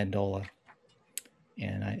mandola,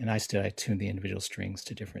 and I tune the individual strings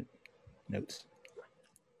to different notes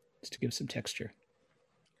just to give some texture.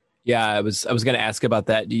 Yeah, I was going to ask about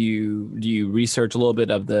that. Do you research a little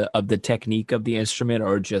bit of the technique of the instrument,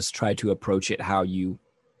 or just try to approach it how you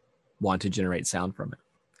want to generate sound from it,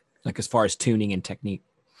 like as far as tuning and technique?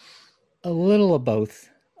 A little of both.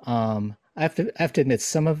 I have to admit,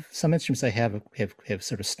 some instruments I have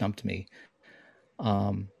sort of stumped me.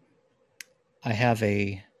 I have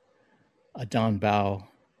a Don Bao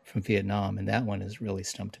from Vietnam, and that one has really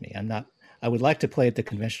stumped me. I would like to play it the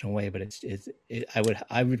conventional way, but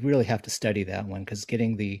I would really have to study that one, because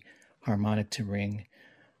getting the harmonic to ring,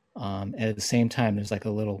 and at the same time, there's like a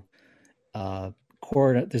little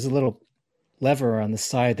chord. There's a little lever on the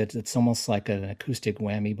side that's almost like an acoustic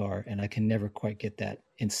whammy bar, and I can never quite get that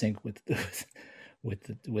in sync with the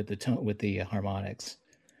tone, with the harmonics.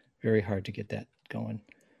 Very hard to get that going,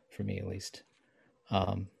 for me at least.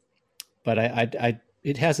 But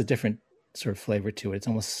it has a different sort of flavor to it. It's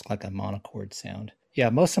almost like a monochord sound. Yeah,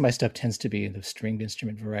 most of my stuff tends to be the stringed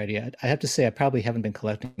instrument variety. I have to say I probably haven't been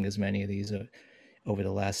collecting as many of these over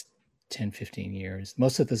the last 10, 15 years.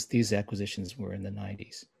 Most of these acquisitions were in the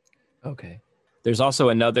 90s. Okay. There's also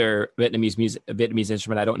another Vietnamese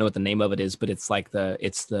instrument. I don't know what the name of it is, but it's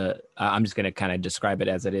I'm just going to kind of describe it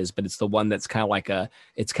as it is, but it's the one that's kind of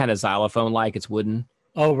it's kind of xylophone-like. It's wooden.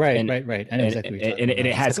 Oh, right. I know exactly what you're talking about. And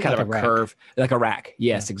it has kind of a curve, like a rack.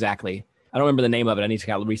 Yes, yeah. Exactly. I don't remember the name of it. I need to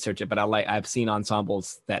kind of research it, but I've seen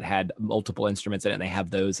ensembles that had multiple instruments in it, and they have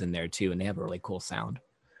those in there too, and they have a really cool sound.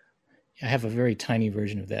 I have a very tiny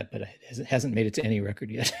version of that, but it hasn't made it to any record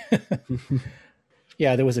yet.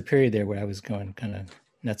 Yeah, there was a period there where I was going kind of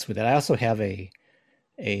nuts with it. I also have a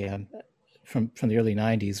from the early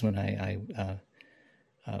 '90s when I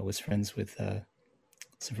was friends with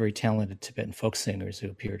some very talented Tibetan folk singers who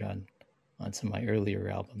appeared on some of my earlier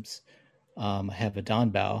albums. I have a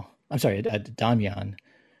danbao. I'm sorry, a damyan,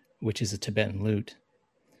 which is a Tibetan lute,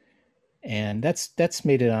 and that's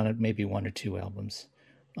made it on maybe one or two albums.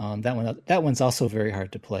 That one's also very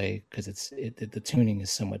hard to play because the tuning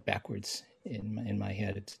is somewhat backwards in my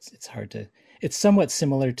head. It's hard to. It's somewhat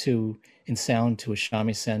similar in sound to a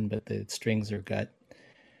shamisen, but the strings are gut,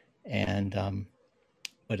 and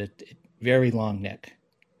but it very long neck.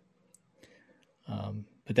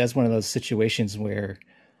 But that's one of those situations where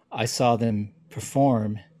I saw them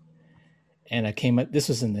perform, and I came up. This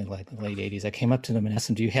was in the late '80s. I came up to them and asked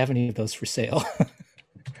them, "Do you have any of those for sale?"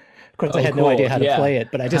 Of course, I had no idea how to play it,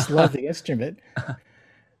 but I just love the instrument.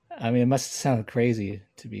 I mean, it must sound crazy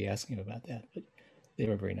to be asking about that, but they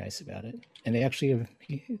were very nice about it. And they actually,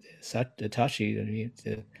 Tashi,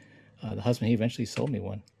 the husband, he eventually sold me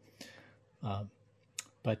one.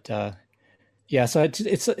 Yeah, so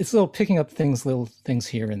it's little picking up little things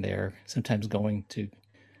here and there. Sometimes going to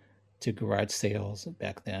garage sales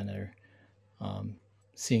back then, or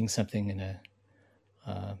seeing something in a.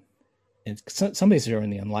 And some of these are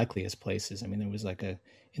in the unlikeliest places. I mean, there was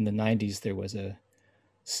in the '90s, there was a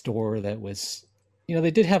store that was,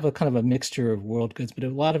 they did have a kind of a mixture of world goods, but a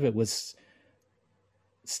lot of it was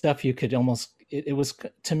stuff you could almost, it was,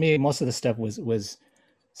 to me, most of the stuff was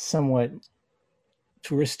somewhat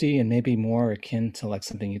touristy and maybe more akin to like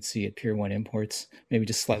something you'd see at Pier 1 Imports, maybe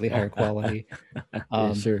just slightly higher quality.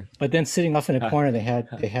 Yeah, sure. But then sitting off in a corner, they had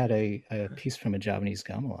a piece from a Javanese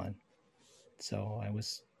gamelan. So I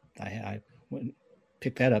went,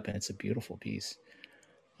 picked that up, and it's a beautiful piece.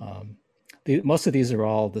 Most of these are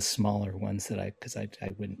all the smaller ones because I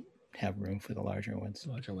wouldn't have room for the larger ones.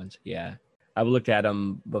 Yeah. I've looked at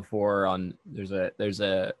them before on, there's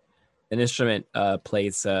an instrument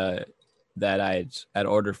place that I'd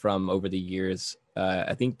ordered from over the years.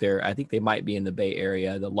 I think they might be in the Bay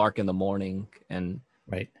Area, the Lark in the Morning, and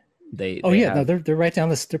right. They're right down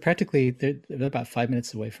this. They're about 5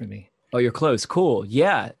 minutes away from me. Oh, you're close. Cool.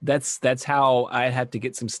 Yeah, that's how I had to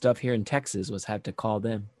get some stuff here in Texas, was have to call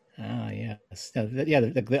them. Ah, yes. Yeah,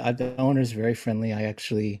 the owner's very friendly. I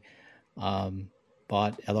actually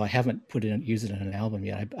bought, although I haven't used it on an album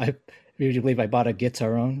yet, I usually believe I bought a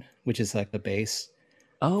Guitarone, which is like a bass.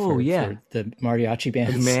 Oh, for the mariachi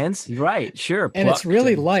bands. Right, sure. And it's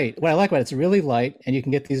really light. What I like about it's really light, and you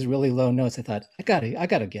can get these really low notes. I thought, I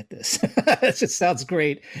gotta get this. It just sounds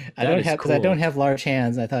great. I don't have large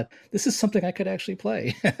hands. I thought this is something I could actually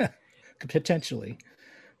play, potentially.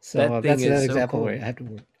 So that's another example where I have to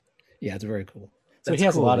work. Yeah, it's very cool. So he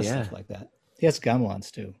has a lot of stuff like that. He has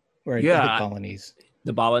gamelans too, or the Balinese.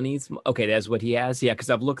 The Balinese. Okay, that's what he has. Yeah, because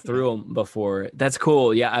I've looked through them before. That's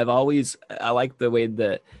cool. Yeah, I like the way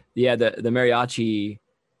the mariachi.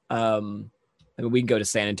 I mean, we can go to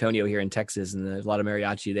San Antonio here in Texas, and there's a lot of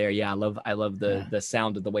mariachi there. Yeah, I love the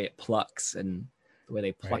sound of the way it plucks and the way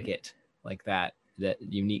they pluck it like that. That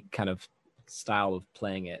unique kind of style of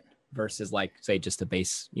playing it versus like say just a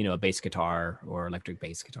bass guitar or electric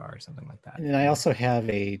bass guitar or something like that. And then I also have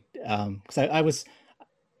because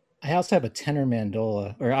I also have a tenor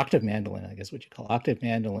mandola, or octave mandolin, I guess what you call octave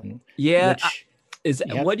mandolin. Yeah.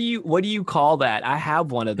 What do you call that? I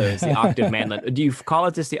have one of those, the octave mandolin. Do you call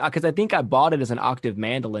it just because I think I bought it as an octave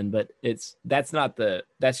mandolin, but that's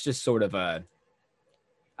just sort of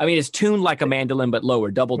it's tuned like a mandolin, but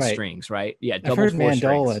lower, doubled strings, right? Yeah. I've heard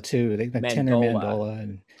mandola strings. Too. They have tenor mandola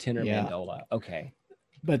and tenor mandola. Okay.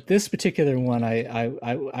 But this particular one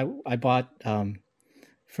I bought,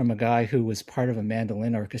 from a guy who was part of a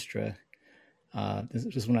mandolin orchestra. This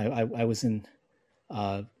was when I was in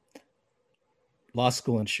law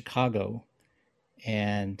school in Chicago,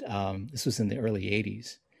 and this was in the early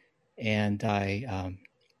 '80s. And I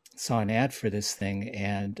saw an ad for this thing,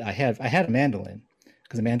 and I had a mandolin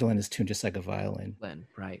because a mandolin is tuned just like a violin.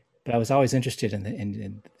 Right. But I was always interested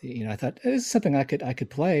in I thought this is something I could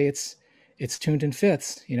play. It's tuned in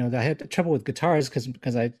fifths. I had trouble with guitars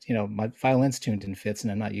because I, my violin's tuned in fifths,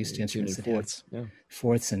 and I'm not used to instruments that fourths.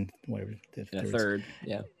 Fourths and whatever. A third,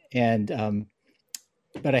 yeah. And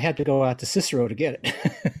but I had to go out to Cicero to get it,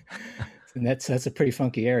 and that's a pretty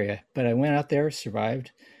funky area. But I went out there, survived,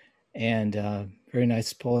 and very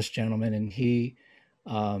nice Polish gentleman, and he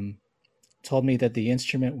told me that the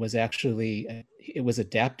instrument was actually it was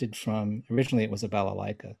adapted from, originally it was a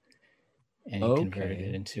balalaika. And he converted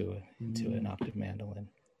it into an octave mandolin.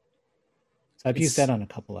 So I've used that on a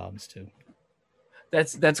couple albums too.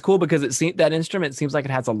 That's cool because that instrument seems like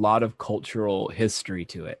it has a lot of cultural history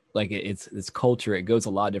to it. Like it's culture. It goes a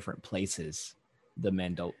lot of different places. The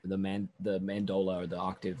mandola or the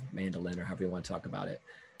octave mandolin or however you want to talk about it.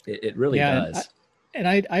 It really does. And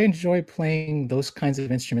I enjoy playing those kinds of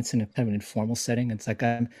instruments in a kind of an informal setting. It's like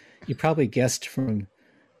you probably guessed from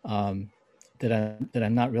that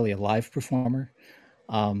I'm not really a live performer.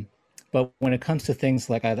 But when it comes to things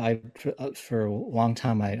like for a long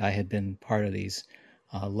time, I had been part of these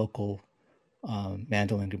local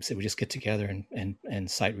mandolin groups that would just get together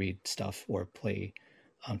and sight read stuff or play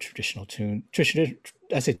traditional tunes,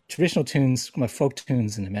 my folk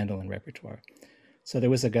tunes in the mandolin repertoire. So there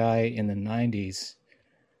was a guy in the 90s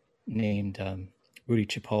named Rudy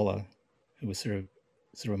Cipolla, who was sort of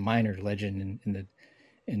a minor legend in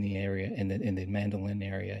the area, in the mandolin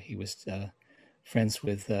area. He was friends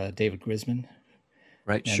with David Grisman,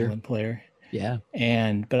 right? Mandolin player. Yeah.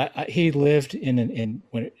 But he lived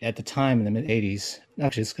at the time in the mid 80s.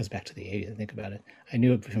 Actually, this goes back to the 80s. I think about it. I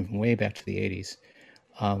knew it from way back to the 80s.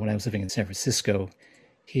 When I was living in San Francisco,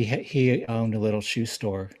 he owned a little shoe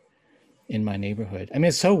store in my neighborhood. I mean,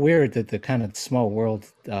 it's so weird that the kind of small world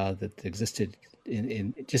that existed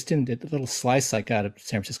in the little slice I got of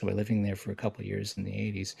San Francisco by living there for a couple of years in the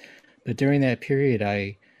 80s. But during that period,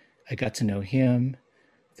 I got to know him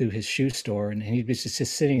through his shoe store, and he was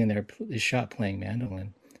just sitting in there, his shop, playing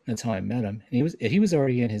mandolin. That's how I met him. And he was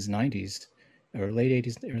already in his 90s or late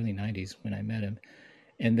 80s, early 90s when I met him.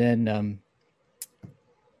 And then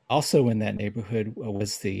also in that neighborhood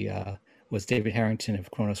was David Harrington of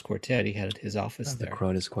Kronos Quartet. He had his office there. The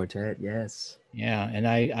Kronos Quartet, yes. Yeah, and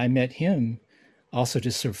I met him also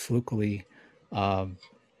just sort of flukily. I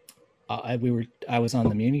was on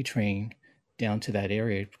the Muni train down to that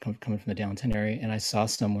area, coming from the downtown area, and I saw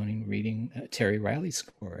someone reading a Terry Riley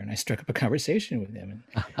score, and I struck up a conversation with him,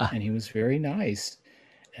 and he was very nice,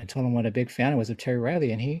 and told him what a big fan I was of Terry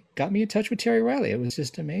Riley, and he got me in touch with Terry Riley. It was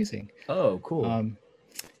just amazing. Oh, cool.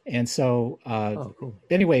 And so,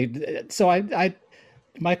 anyway, so I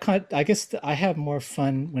guess I have more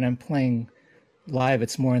fun when I'm playing live.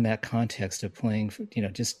 It's more in that context of playing,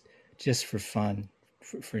 just for fun,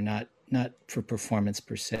 for not for performance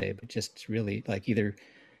per se, but just really like either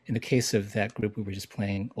in the case of that group, we were just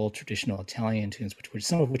playing old traditional Italian tunes,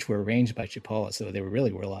 some of which were arranged by Cipolla. So they were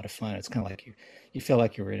a lot of fun. It's kind of like you feel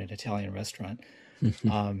like you were in an Italian restaurant.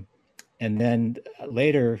 And then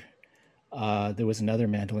later, there was another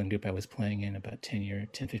mandolin group I was playing in about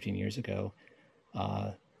 15 years ago.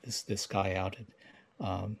 This guy out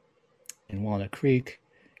in Walnut Creek,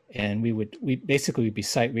 and we basically would be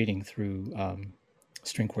sight reading through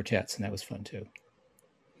string quartets, and that was fun too.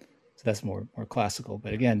 So that's more classical.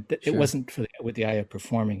 But again, it wasn't with the idea of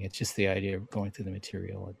performing. It's just the idea of going through the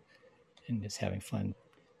material and just having fun.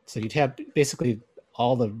 So you'd have basically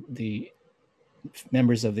all the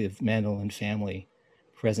members of the mandolin family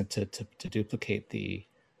present to duplicate the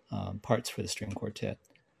parts for the string quartet: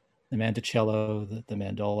 the mandocello, the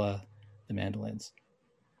mandola, the mandolins.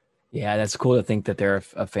 Yeah, that's cool to think that they're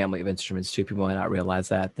a family of instruments too. People might not realize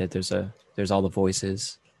that there's all the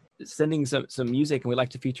voices. Sending some music, and we like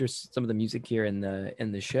to feature some of the music here in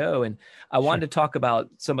the show. And I wanted to talk about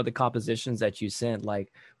some of the compositions that you sent.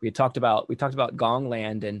 Like we talked about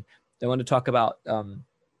Gongland, and I wanted to talk about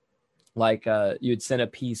you had sent a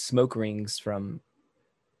piece, Smoke Rings, from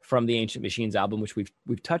the Ancient Machines album, which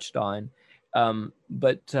we've touched on.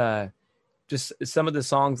 But just some of the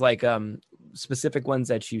songs, like specific ones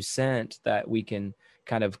that you sent that we can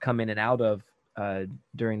kind of come in and out of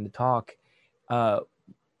during the talk. I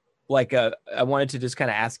wanted to just kind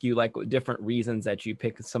of ask you like different reasons that you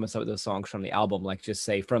pick some of those songs from the album, like just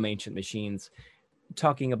say from Ancient Machines,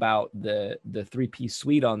 talking about the 3-piece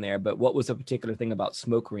suite on there. But what was a particular thing about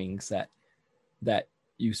Smoke Rings that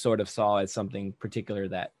you sort of saw as something particular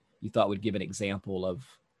that you thought would give an example of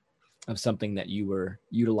something that you were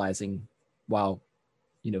utilizing while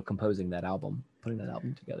composing that album, putting that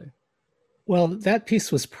album together? Well, that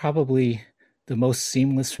piece was probably the most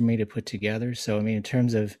seamless for me to put together. So, I mean, in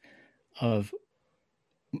terms of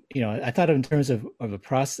I thought in terms of a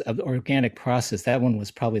process, of the organic process, that one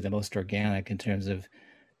was probably the most organic in terms of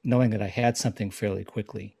knowing that I had something fairly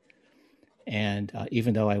quickly. And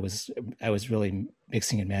even though I was really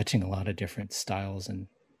mixing and matching a lot of different styles and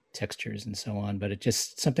textures and so on, but it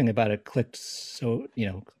just, something about it clicked. So,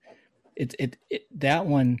 that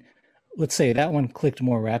one, let's say that one clicked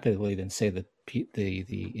more rapidly than say the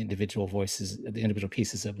individual voices, the individual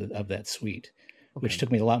pieces of that suite, okay, which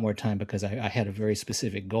took me a lot more time because I had a very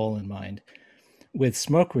specific goal in mind. With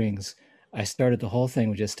Smoke Rings, I started the whole thing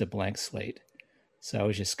with just a blank slate. So I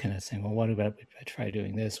was just kind of saying, well, what about if I try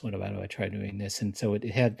doing this? What about if I try doing this? And so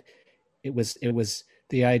it was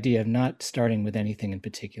the idea of not starting with anything in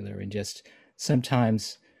particular and just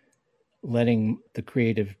sometimes letting the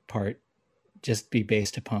creative part just be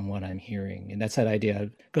based upon what I'm hearing. And that's that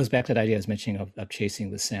idea, goes back to that idea I was mentioning of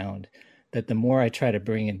chasing the sound, that the more I try to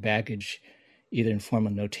bring in baggage, either in form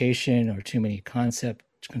of notation or too many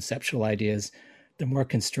conceptual ideas, the more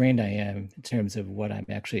constrained I am in terms of what I'm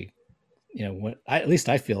actually, at least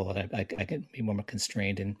I feel that I can be more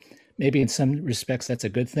constrained. And maybe in some respects that's a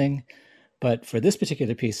good thing. But for this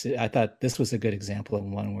particular piece, I thought this was a good example of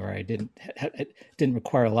one where it didn't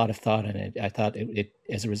require a lot of thought in it. I thought it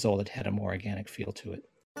as a result, it had a more organic feel to it.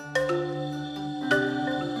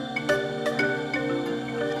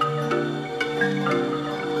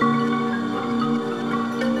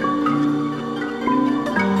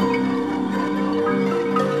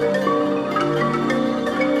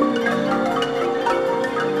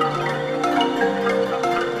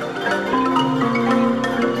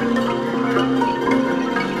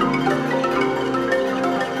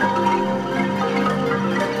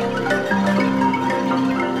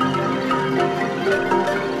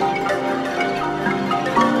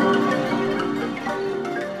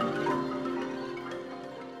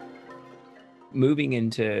 Moving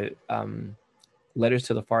into Letters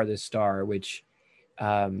to the Farthest Star, which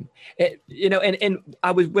and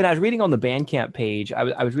I was, when I was reading on the Bandcamp page,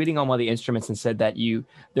 I was reading on one of the instruments and said that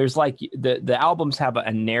there's like the albums have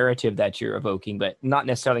a narrative that you're evoking, but not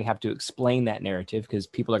necessarily have to explain that narrative because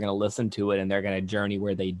people are going to listen to it and they're going to journey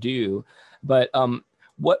where they do. But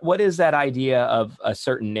what is that idea of a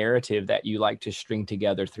certain narrative that you like to string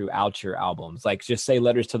together throughout your albums? Like just say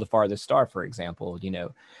Letters to the Farthest Star, for example,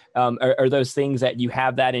 are those things that you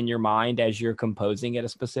have that in your mind as you're composing at a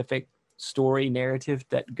specific story narrative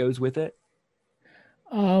that goes with it?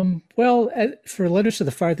 Well, for Letters to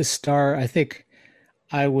the Farthest Star, I think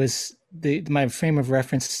my frame of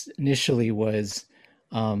reference initially was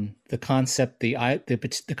the concept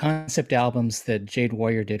concept albums that Jade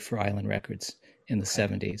Warrior did for Island Records in the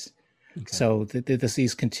 70s. Okay. So there's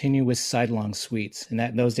these continuous side-long suites, and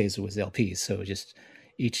that in those days it was LPs. So just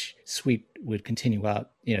each suite would continue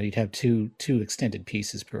out. You'd have two extended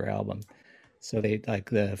pieces per album. So they like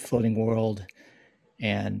the Floating World,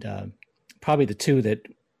 and probably the two that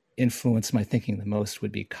influenced my thinking the most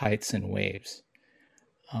would be Kites and Waves.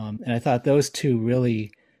 And I thought those two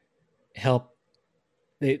really help.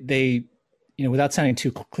 They without sounding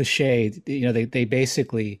too cliche, they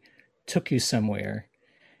basically took you somewhere,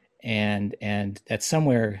 and that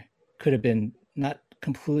somewhere could have been not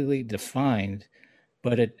completely defined,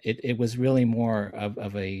 but it was really more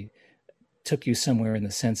of a took you somewhere in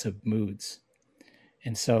the sense of moods.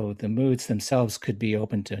 And so the moods themselves could be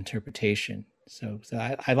open to interpretation. So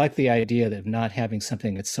I like the idea of not having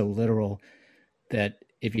something that's so literal that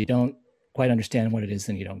if you don't quite understand what it is,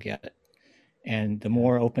 then you don't get it. And the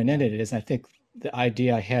more open-ended it is, I think the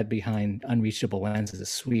idea I had behind Unreachable Lands as a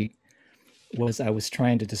suite was I was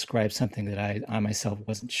trying to describe something that I myself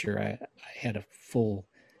wasn't sure I had a full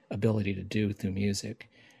ability to do through music.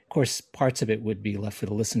 Of course, parts of it would be left for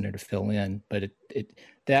the listener to fill in, but it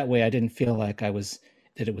that way I didn't feel like that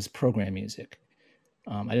it was program music.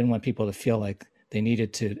 I didn't want people to feel like they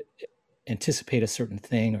needed to anticipate a certain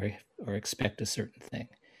thing or expect a certain thing.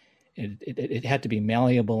 It had to be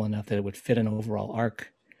malleable enough that it would fit an overall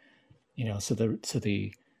arc. So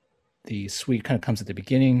the suite kind of comes at the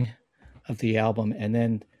beginning of the album, and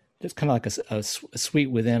then it's kind of like a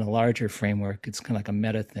suite within a larger framework. It's kind of like a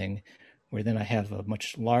meta thing, where then I have a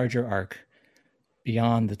much larger arc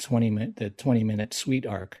beyond the 20-minute suite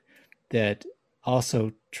arc that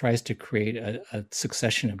also tries to create a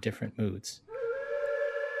succession of different moods.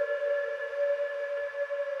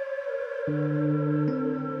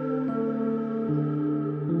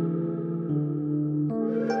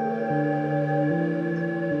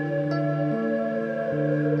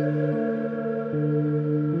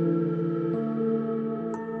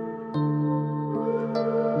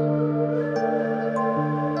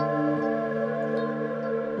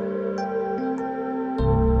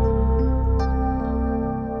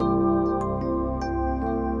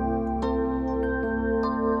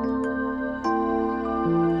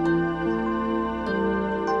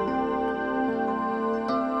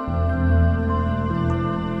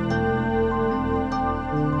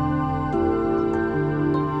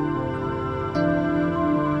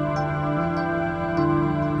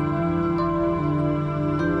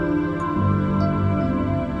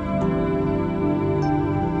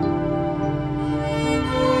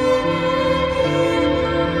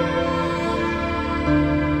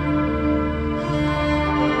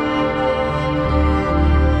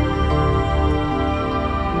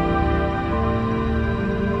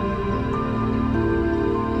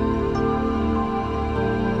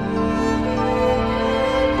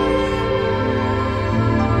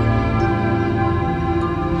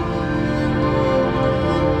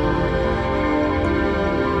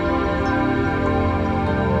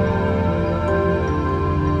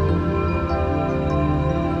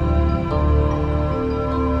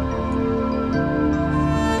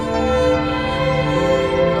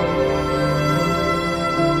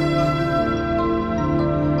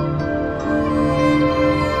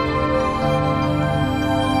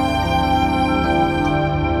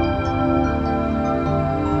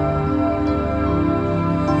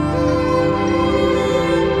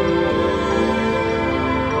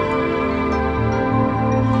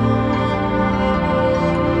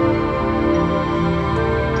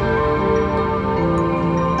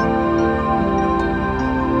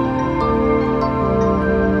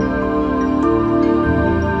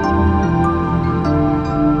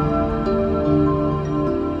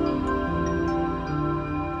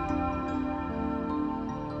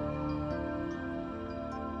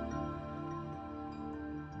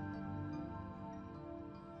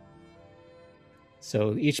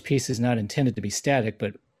 So each piece is not intended to be static,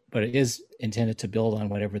 but it is intended to build on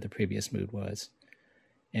whatever the previous mood was.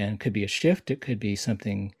 And it could be a shift, it could be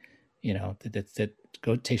something, that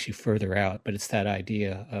takes you further out. But it's that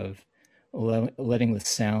idea of letting the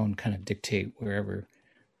sound kind of dictate wherever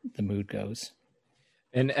the mood goes.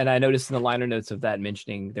 And I noticed in the liner notes of that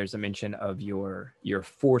there's a mention of your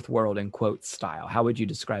fourth world in quote style. How would you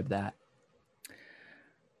describe that?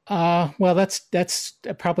 Well, that's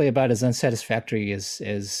probably about as unsatisfactory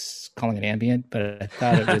as calling it ambient, but I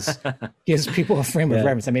thought it was gives people a frame of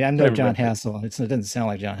reference. I mean, I'm no John Hassel. It doesn't sound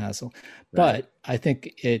like John Hassel, but I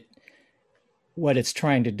think what it's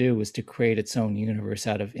trying to do is to create its own universe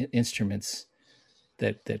out of instruments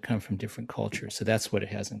that come from different cultures. So that's what it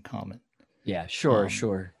has in common. Yeah,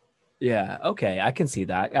 sure. Yeah, okay, I can see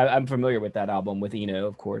that. I'm familiar with that album with Eno,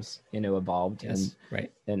 of course. Eno involved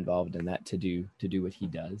involved in that to do what he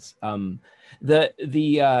does. And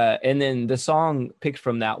then the song picked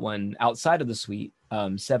from that one outside of the suite,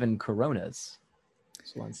 Seven Coronas.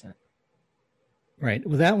 Right.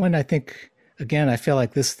 Well, that one, I think, again, I feel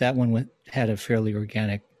like that one had a fairly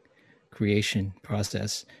organic creation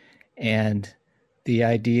process, and the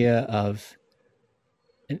idea of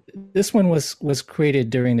this one was created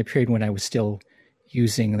during the period when I was still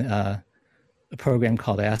using a program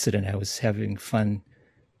called Acid, and I was having fun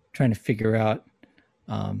trying to figure out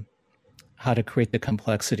how to create the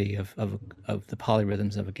complexity of the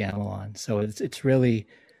polyrhythms of a gamelan. So it's really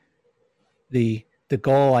the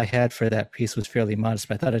goal I had for that piece was fairly modest,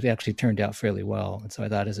 but I thought it actually turned out fairly well. And so I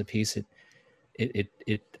thought as a piece,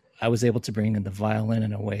 I was able to bring in the violin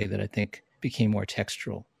in a way that I think became more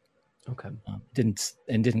textural. Okay.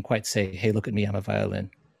 Didn't quite say, "Hey, look at me, I'm a violin."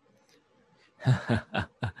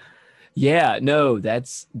 Yeah, no,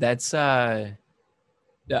 that's I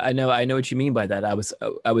know what you mean by that. I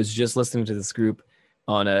was just listening to this group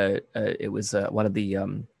on it was one of the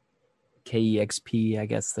KEXP, I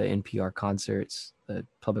guess, the NPR concerts, the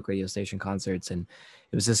public radio station concerts, and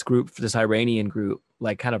it was this Iranian group,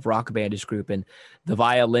 like kind of rock bandish group, and the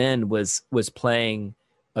violin was playing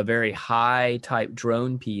a very high type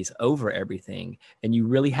drone piece over everything, and you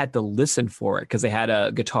really had to listen for it because they had a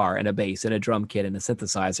guitar and a bass and a drum kit and a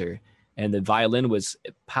synthesizer, and the violin was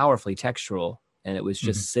powerfully textural, and it was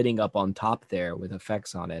just sitting up on top there with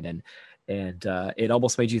effects on it, and it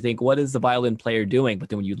almost made you think, what is the violin player doing? But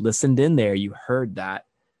then when you listened in there, you heard that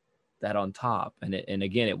on top, and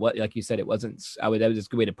again, it was, like you said, it wasn't. That was just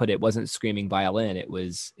a good way to put it. It wasn't screaming violin. It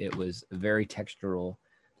was a very textural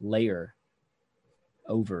layer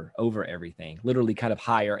over everything, literally kind of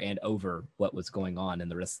higher and over what was going on in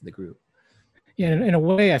the rest of the group. Yeah, in a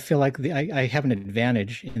way, I feel like I have an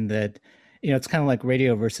advantage in that, it's kind of like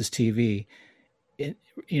radio versus TV.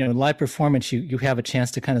 Live performance, you have a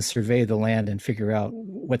chance to kind of survey the land and figure out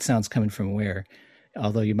what sound's coming from where,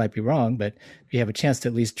 although you might be wrong, but you have a chance to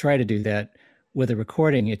at least try to do that. With a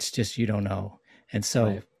recording, it's just, you don't know. And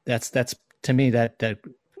so that's to me that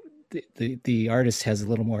the artist has a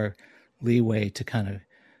little more leeway to kind of,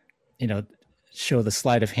 show the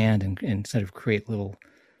sleight of hand and sort of create little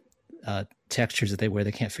textures where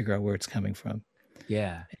they can't figure out where it's coming from.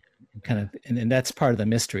 Yeah. And that's part of the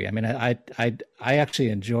mystery. I mean, I actually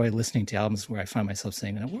enjoy listening to albums where I find myself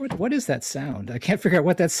saying, what is that sound? I can't figure out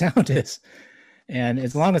what that sound is. And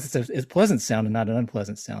as long as it's a pleasant sound and not an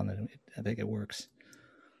unpleasant sound, I think it works.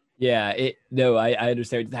 Yeah, I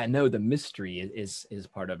understand that. No, the mystery is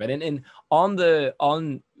part of it. And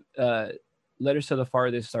on Letters to the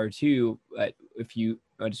Farthest Star 2, if you,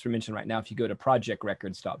 I just mention right now, if you go to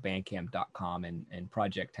projectrecords.bandcamp.com and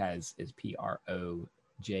project is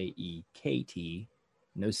PROJEKT,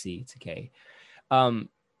 no C, it's a K. On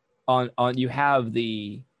you have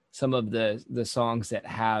some of the songs that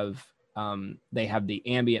have they have the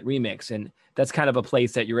ambient remix, and that's kind of a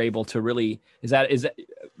place that you're able to really is that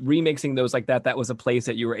remixing those like that was a place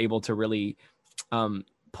that you were able to really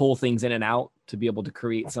pull things in and out to be able to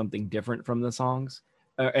create something different from the songs.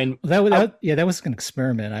 And that was an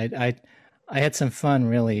experiment. I had some fun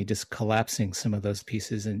really just collapsing some of those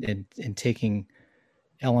pieces and taking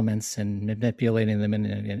elements and manipulating them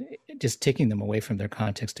and just taking them away from their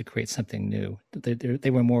context to create something new. They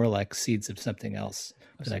were more like seeds of something else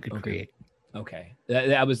that I could create. Okay,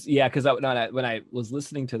 that was because when I was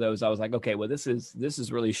listening to those, I was like, okay, well, this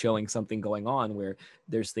is really showing something going on where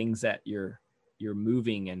there's things that you're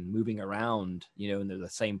moving around, and they're the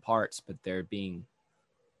same parts, but they're being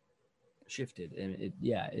shifted, and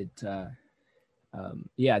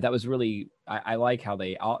that was really I like how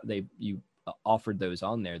you offered those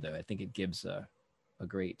on there, though. I think it gives a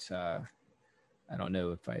great I don't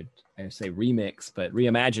know if I say remix, but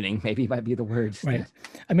reimagining maybe might be the word. Right.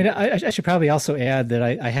 I mean, I should probably also add that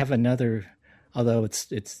I have another, although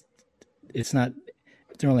it's not,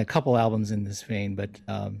 there are only a couple albums in this vein, but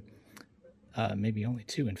maybe only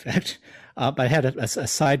two, in fact. But I had a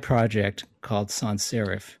side project called Sans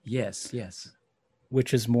Serif. Yes.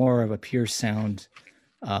 Which is more of a pure sound,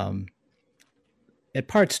 at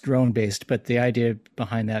parts drone based, but the idea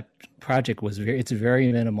behind that project was it's very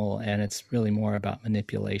minimal, and it's really more about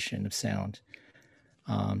manipulation of sound,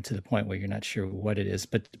 to the point where you're not sure what it is,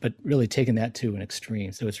 but really taking that to an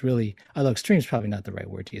extreme. So it's really, although extreme is probably not the right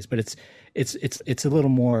word to use, but it's a little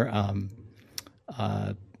more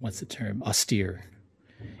what's the term, austere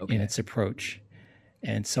in its approach.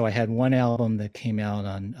 And so I had one album that came out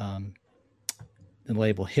on the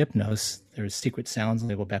label Hypnos. There's Secret Sounds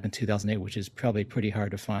label back in 2008, which is probably pretty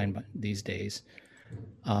hard to find these days.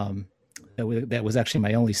 That was actually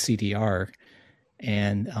my only CDR,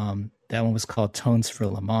 and that one was called Tones for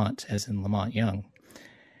Lamont, as in Lamont Young.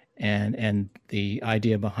 And the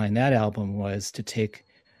idea behind that album was to take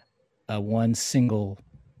one single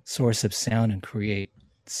source of sound and create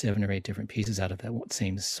 7 or 8 different pieces out of that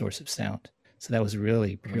same source of sound. So that was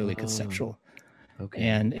really purely conceptual. Okay.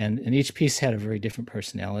 And each piece had a very different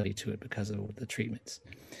personality to it because of the treatments.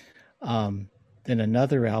 Then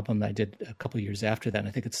another album I did a couple of years after that, and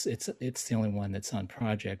I think it's the only one that's on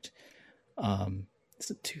Project.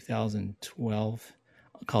 It's 2012,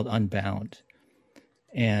 called Unbound.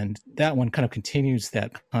 And that one kind of continues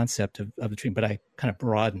that concept of the treatment, but I kind of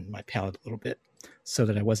broadened my palette a little bit so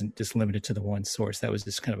that I wasn't just limited to the one source. That was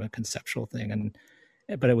just kind of a conceptual thing.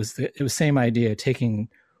 But it was the same idea, taking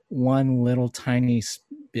one little tiny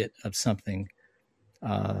bit of something,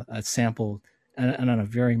 a sample, and on a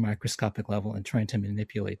very microscopic level, and trying to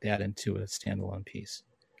manipulate that into a standalone piece.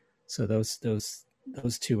 So those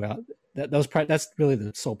two out, that's really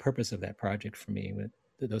the sole purpose of that project for me. With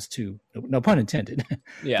those two, no pun intended.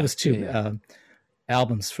 Yeah, those two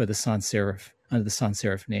albums for the Sans Serif, under the Sans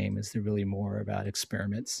Serif name, is they're really more about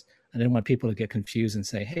experiments. I didn't want people to get confused and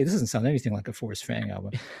say, "Hey, this doesn't sound anything like a Forrest Fang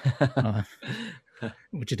album,"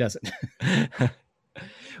 which it doesn't. I've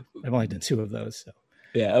only done 2 of those. So.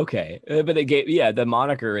 Yeah. Okay. But it gave, the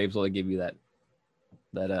moniker able to give you that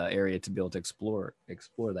area to be able to explore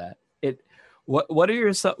that. What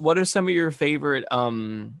are some of your favorite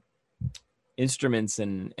instruments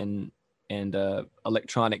and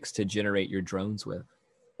electronics to generate your drones with?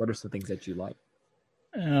 What are some things that you like?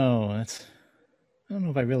 Oh, I don't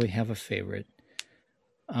know if I really have a favorite.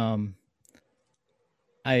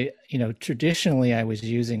 Traditionally I was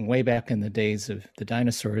using, way back in the days of the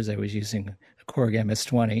dinosaurs, I was using a Korg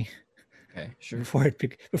MS-20. Okay, sure.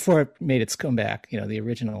 Before it made its comeback, the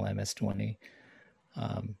original MS-20.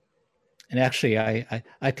 And actually,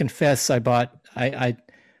 I confess, I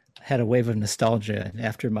had a wave of nostalgia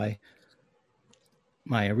after my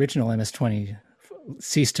original MS-20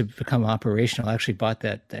 ceased to become operational. I actually bought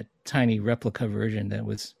that tiny replica version that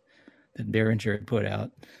Behringer had put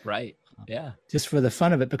out. Right. Yeah. Just for the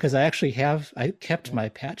fun of it, because I kept my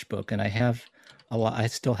patch book, and I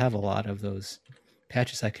still have a lot of those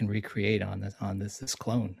patches I can recreate on this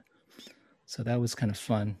clone. So that was kind of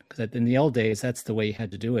fun, because in the old days, that's the way you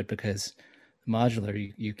had to do it, because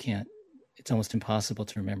modular, you can't, it's almost impossible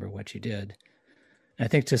to remember what you did. And I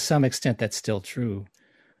think to some extent that's still true.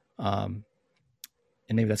 And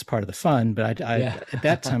maybe that's part of the fun, but at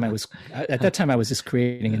that time I was just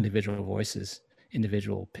creating individual voices,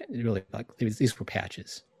 really, like these were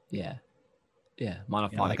patches. Yeah.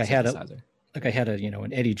 Monophonic synthesizer. I had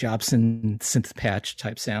an Eddie Jobson synth patch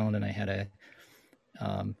type sound, and I had a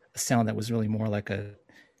sound that was really more like a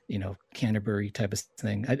Canterbury type of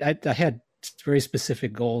thing. I had very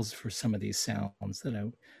specific goals for some of these sounds that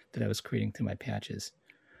I was creating through my patches.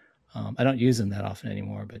 I don't use them that often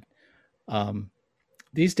anymore, but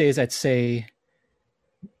these days I'd say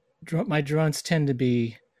my drones tend to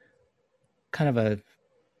be kind of a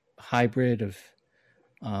hybrid of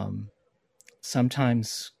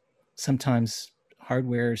sometimes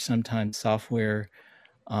hardware, sometimes software,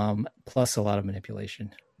 plus a lot of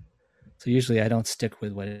manipulation. So usually I don't stick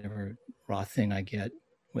with whatever raw thing I get,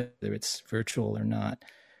 whether it's virtual or not.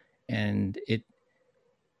 And it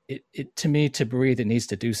to me, to breathe, it needs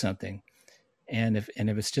to do something. And if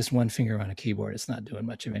it's just one finger on a keyboard, it's not doing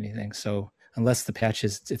much of anything. So unless the patch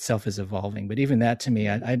itself is evolving, but even that, to me,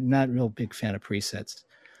 I'm not a real big fan of presets.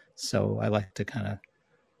 So I like to kind of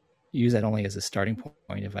use that only as a starting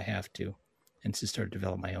point if I have to, and to start to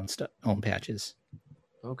develop my own patches.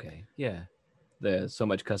 Okay. Yeah. So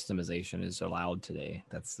much customization is allowed today.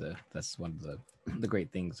 That's one of the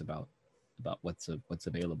great things about what's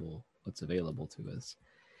available what's available to us.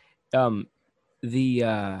 The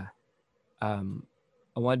I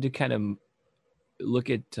wanted to kind of look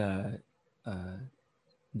at the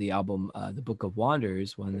album, The Book of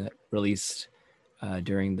Wanders, one that released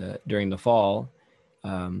during the fall.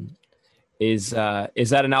 Is that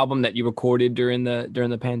an album that you recorded during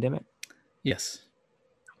the pandemic? Yes.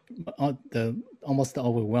 Almost the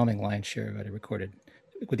overwhelming lion's share of it I recorded,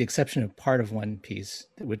 with the exception of part of one piece,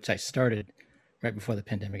 which I started right before the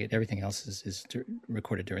pandemic. Everything else is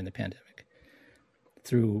recorded during the pandemic,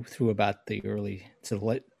 through about the early to the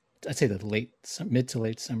late, I'd say the mid to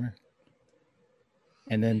late summer.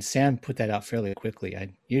 And then Sam put that out fairly quickly. I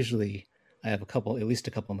have at least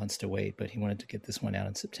a couple months to wait, but he wanted to get this one out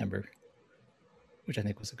in September, which I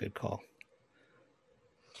think was a good call.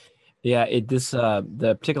 Yeah,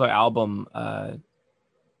 the particular album,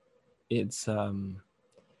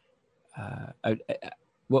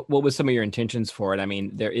 what was some of your intentions for it? I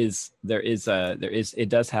mean, it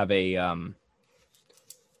does have a,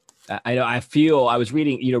 I was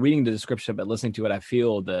reading the description, but listening to it, I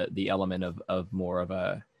feel the element of more of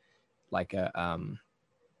a, like a,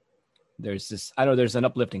 there's an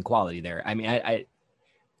uplifting quality there. I mean, I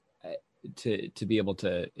to be able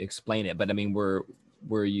to explain it, but I mean, were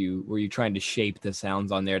you trying to shape the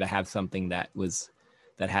sounds on there to have something that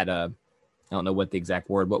had a, I don't know what the exact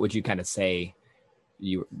word, what would you kind of say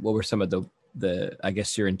what were some of the I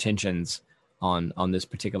guess your intentions on this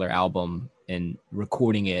particular album and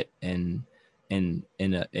recording it in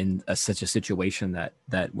such a situation that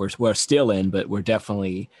we're still in, but we're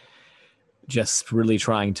definitely just really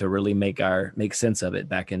trying to really make sense of it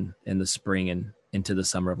back in the spring and into the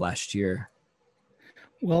summer of last year?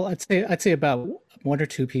 Well, I'd say about one or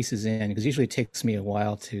two pieces in, because usually it takes me a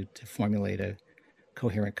while to formulate a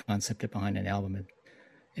coherent concept behind an album.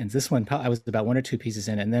 And this one, I was about one or two pieces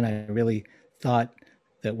in, and then I really thought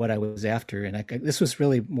that what I was after, and this was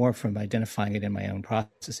really more from identifying it in my own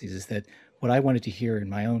processes, is that what I wanted to hear in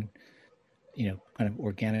my own, kind of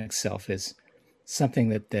organic self is something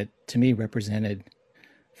that to me represented,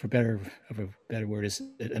 for a better word, is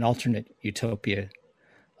an alternate utopia,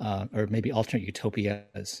 or maybe alternate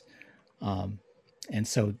utopias. And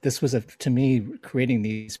so this was to me, creating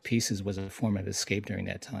these pieces was a form of escape during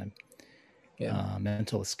that time. Yeah.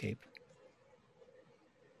 Mental escape.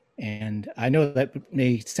 And I know that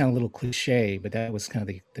may sound a little cliche, but that was kind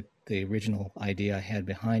of the original idea I had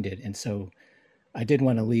behind it. And so I did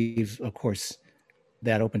want to leave, of course,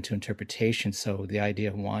 that open to interpretation. So the idea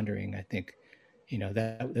of wandering, I think,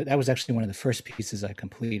 that was actually one of the first pieces I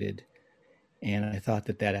completed. And I thought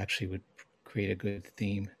that actually would create a good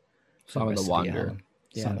theme. Song of the Wanderer.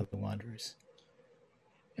 Yeah. Song of the Wanderers.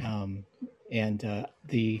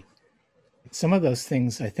 Some of those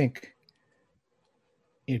things, I think,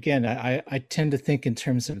 again, I tend to think in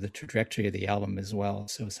terms of the trajectory of the album as well.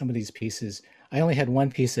 So some of these pieces, I only had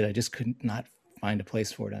one piece that I just could not find a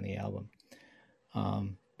place for it on the album.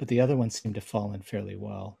 But the other ones seem to fall in fairly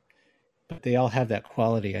well. But they all have that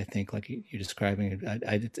quality, I think, like you're describing.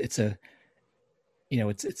 It's an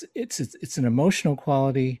emotional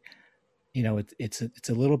quality. It's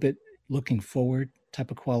a little bit looking forward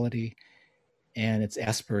type of quality, and it's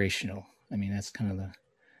aspirational. I mean, that's kind of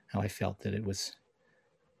how I felt that it was.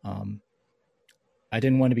 I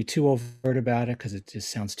didn't want to be too overt about it because it just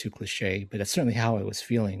sounds too cliche, but that's certainly how I was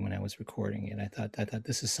feeling when I was recording it. I thought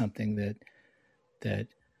this is something that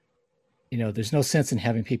there's no sense in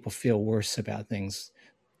having people feel worse about things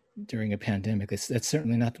during a pandemic. That's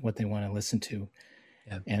certainly not what they want to listen to.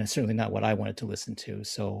 Yeah. And it's certainly not what I wanted to listen to.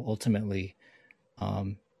 So ultimately,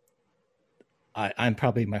 I'm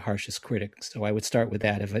probably my harshest critic. So I would start with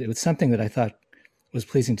that. If it was something that I thought was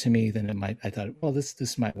pleasing to me, then I thought, well,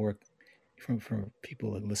 this might work for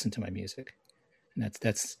people that listen to my music. And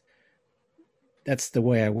that's the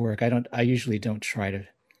way I work. I usually don't try to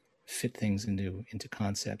fit things into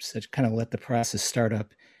concepts. I kind of let the process start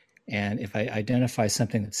up. And if I identify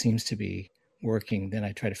something that seems to be working, then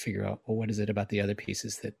I try to figure out, well, what is it about the other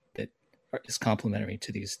pieces that is complementary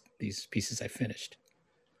to these pieces I finished?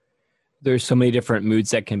 There's so many different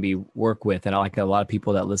moods that can be worked with, and I like a lot of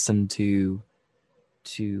people that listen to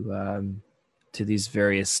these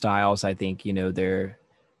various styles. I think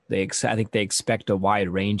they expect a wide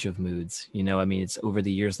range of moods. I mean, it's over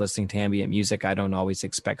the years listening to ambient music, I don't always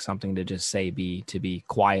expect something to just be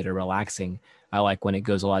quiet or relaxing. I like when it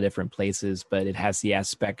goes a lot of different places, but it has the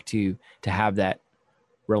aspect to have that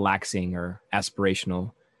relaxing or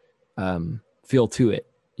aspirational feel to it.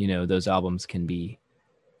 Those albums can be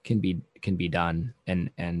done, and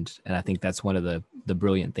I think that's one of the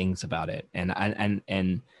brilliant things about it. And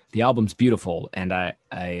the album's beautiful, and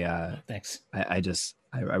thanks.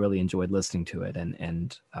 I really enjoyed listening to it,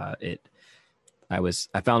 and I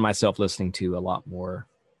found myself listening to a lot more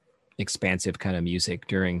expansive kind of music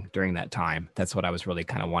during that time. That's what I was really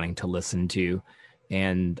kind of wanting to listen to.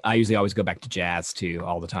 And I usually always go back to jazz too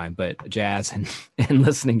all the time, but jazz and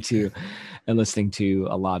listening to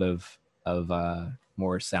a lot of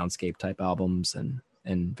more soundscape type albums and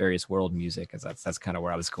various world music, as that's kind of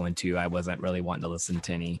where I was going to. I wasn't really wanting to listen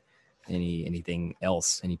to anything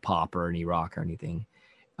else, any pop or any rock or anything.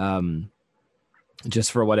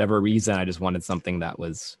 Just for whatever reason, I just wanted something that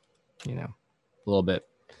was, a little bit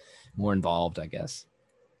more involved, I guess.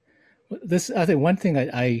 I think one thing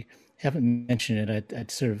I haven't mentioned it. I'd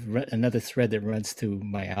sort of another thread that runs through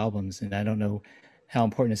my albums, and I don't know how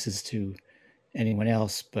important this is to anyone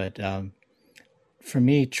else, but for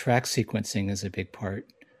me, track sequencing is a big part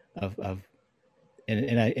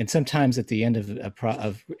and sometimes at the end of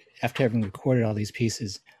after having recorded all these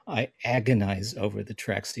pieces, I agonize over the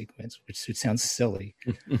track sequence, which sounds silly.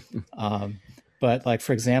 But like,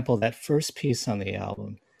 for example, that first piece on the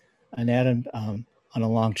album, An Atom on a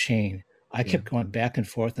Long Chain, I kept going back and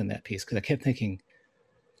forth on that piece because I kept thinking,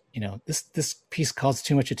 this piece calls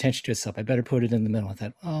too much attention to itself. I better put it in the middle. I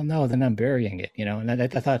thought, oh no, then I'm burying it, And I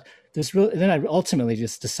thought then I ultimately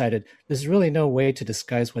just decided there's really no way to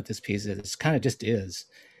disguise what this piece is. It kind of just is.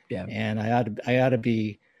 Yeah. And I ought to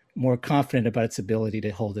be more confident about its ability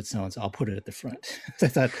to hold its own. So I'll put it at the front. I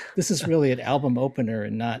thought this is really an album opener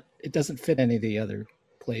and it doesn't fit any of the other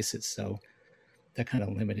places. So that kind of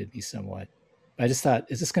limited me somewhat. I just thought,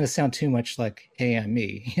 is this going to sound too much like Hey, I'm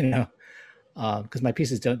Me, because my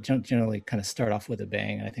pieces don't generally kind of start off with a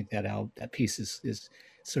bang. And I think that piece is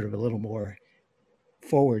sort of a little more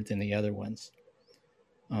forward than the other ones.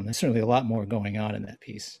 There's certainly a lot more going on in that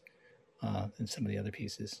piece than some of the other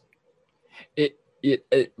pieces. That's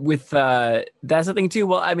the thing too.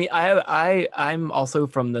 Well, I mean, I'm also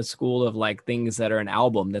from the school of like things that are an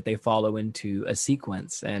album that they follow into a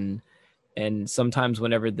sequence, and sometimes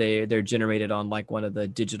whenever they're generated on like one of the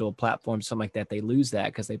digital platforms, something like that, they lose that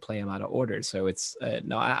because they play them out of order. So it's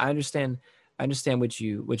no, I understand what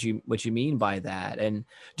you mean by that. And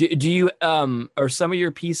do you or some of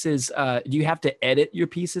your pieces, do you have to edit your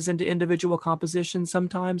pieces into individual compositions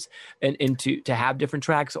sometimes and to have different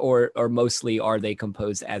tracks, or mostly are they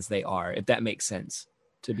composed as they are, if that makes sense,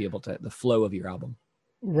 to be able to the flow of your album?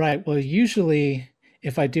 Right. Well, usually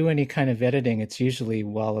if I do any kind of editing, it's usually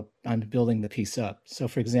while I'm building the piece up. So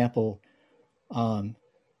for example, the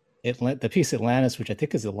piece Atlantis, which I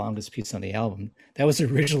think is the longest piece on the album, that was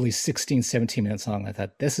originally 16, 17 minutes long. I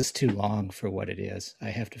thought, this is too long for what it is. I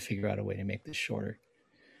have to figure out a way to make this shorter.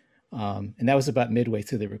 And that was about midway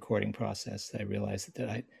through the recording process that I realized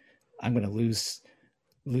that I'm going to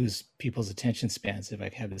lose people's attention spans if I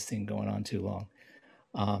have this thing going on too long.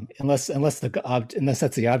 Unless that's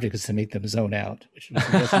the object is to make them zone out, which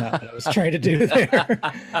was not what I was trying to do there.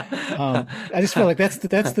 I just feel like that's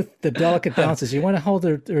the delicate balance is you want to hold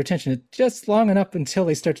their attention just long enough until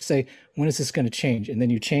they start to say, when is this going to change? And then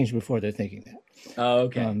you change before they're thinking that. Oh,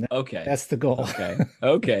 okay. Okay. That's the goal.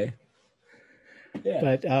 Okay. Yeah.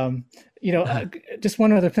 But, just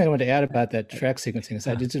one other thing I wanted to add about that track sequencing is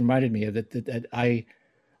it just reminded me of that I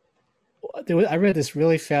read this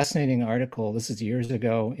really fascinating article. This is years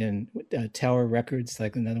ago in Tower Records,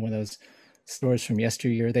 like another one of those stores from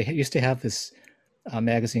yesteryear. They used to have this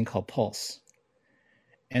magazine called Pulse,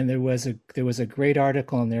 and there was a great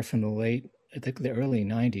article in there from the early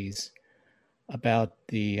 '90s about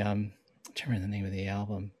the I'm trying to remember the name of the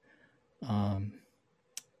album. It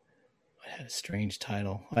had a strange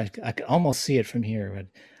title. I could almost see it from here,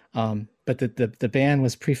 but the band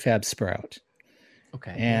was Prefab Sprout.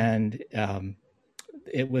 Okay. And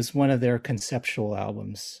it was one of their conceptual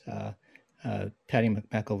albums. Patty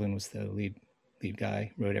McMcElveen was the lead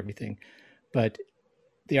guy, wrote everything. But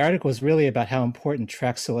the article was really about how important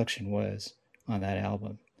track selection was on that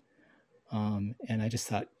album. And I just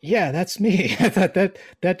thought, yeah, that's me. I thought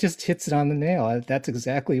that just hits it on the nail. That's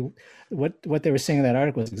exactly what they were saying in that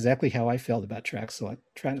article was exactly how I felt about track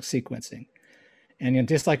sequencing. And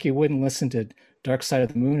just like you wouldn't listen to Dark Side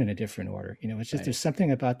of the Moon in a different order, it's just There's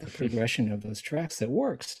something about the progression of those tracks that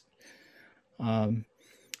works. And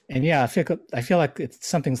yeah, I feel like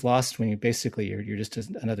something's lost when you're just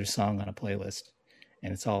another song on a playlist,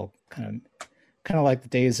 and it's all kind of like the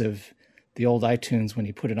days of the old iTunes when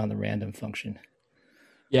you put it on the random function.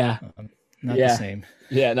 Yeah. Not the same.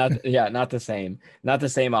 Not the same. Not the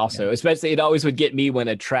same also. Yeah. Especially it always would get me when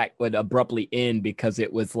a track would abruptly end because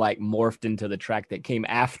it was like morphed into the track that came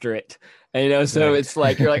after it. And so It's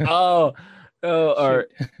like you're like, oh, Oh, or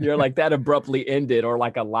you're like that abruptly ended, or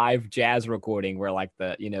like a live jazz recording where like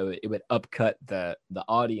it would upcut the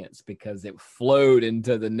audience because it flowed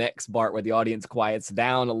into the next part where the audience quiets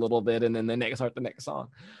down a little bit, and then the next song,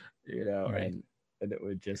 Right. and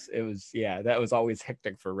that was always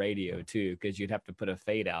hectic for radio too, because you'd have to put a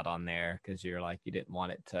fade out on there because you didn't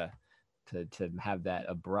want it to have that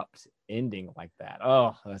abrupt ending like that.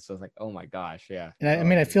 Oh, that's just like, oh my gosh, yeah. And I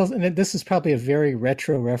mean, I feel, and this is probably a very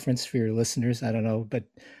retro reference for your listeners. I don't know, but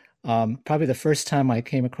probably the first time I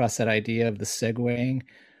came across that idea of the segueing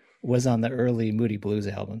was on the early Moody Blues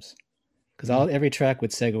albums, because every track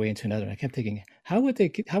would segue into another. And I kept thinking, how would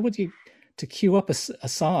you to cue up a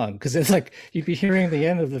song? Because it's like you'd be hearing the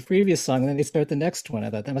end of the previous song, and then they start the next one. I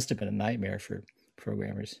thought that must have been a nightmare for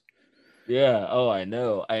programmers. Yeah. Oh, I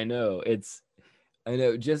know. I know,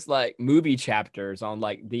 just like movie chapters on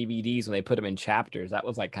like DVDs when they put them in chapters, that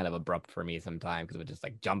was like kind of abrupt for me sometimes because it would just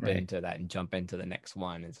like jump into that and jump into the next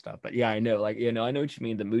one and stuff. But yeah, I know, like, I know what you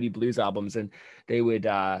mean, the Moody Blues albums, and they would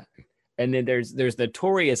and then there's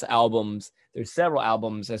notorious albums. There's several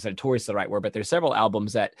albums, as notorious is the right word, but there's several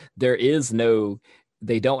albums that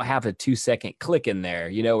they don't have a 2-second click in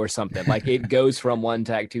there, or something. Like it goes from one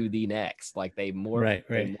track to the next. Like they morph,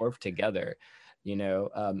 they morph together.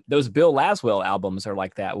 Those Bill Laswell albums are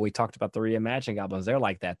like that. We talked about the Reimagining albums. They're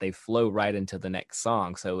like that. They flow right into the next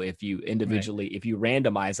song. So if you if you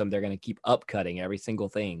randomize them, they're going to keep upcutting every single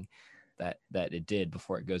thing that it did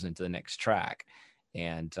before it goes into the next track.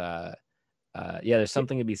 And there's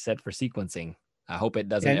something to be said for sequencing. I hope it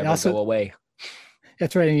doesn't ever go away.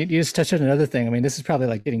 That's right. And you just touched on another thing. I mean, this is probably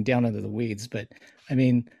like getting down into the weeds, but I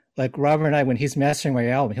mean, like Robert and I, when he's mastering my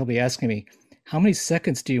album, he'll be asking me, how many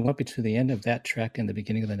seconds do you want between the end of that track and the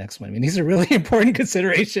beginning of the next one? I mean, these are really important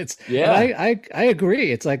considerations. Yeah. I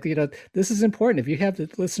agree. It's like, this is important. If you have the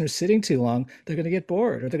listeners sitting too long, they're going to get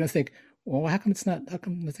bored, or they're going to think, well, how come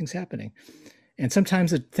nothing's happening? And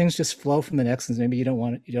sometimes things just flow from the next ones. Maybe you don't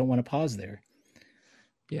want to pause there.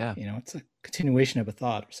 Yeah. It's a continuation of a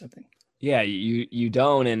thought or something. Yeah. You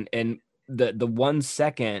don't. And the 1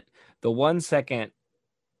 second,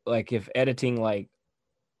 like if editing like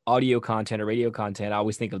audio content or radio content, I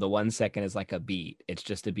always think of the 1 second as like a beat. It's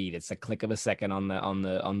just a beat. It's a click of a second on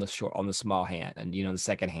the small hand, and the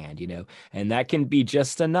second hand, and that can be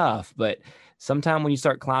just enough. But sometime when you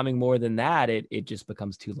start climbing more than that, it just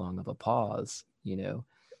becomes too long of a pause, and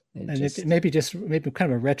it maybe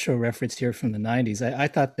kind of a retro reference here from the 90s. I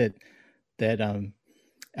thought that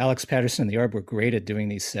Alex Patterson and the Orb were great at doing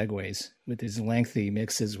these segues with these lengthy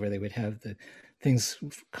mixes where they would have the things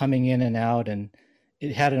coming in and out, and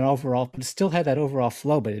it had but it still had that overall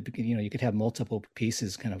flow, but you could have multiple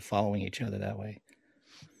pieces kind of following each other that way.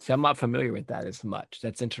 See, I'm not familiar with that as much.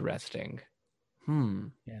 That's interesting.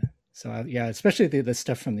 Yeah. So especially the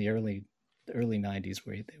stuff from the early 90s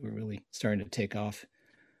where they were really starting to take off.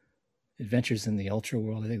 Adventures in the Ultra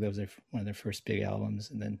World, I think that was one of their first big albums.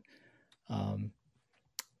 And then,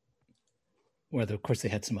 of course they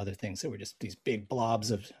had some other things that were just these big blobs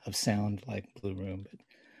of sound like Blue Room,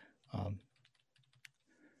 but,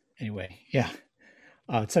 anyway, yeah.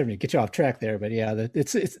 Sorry to get you off track there, but yeah,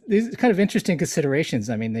 it's these kind of interesting considerations.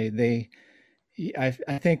 I mean, I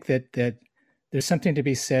think that there's something to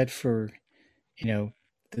be said for,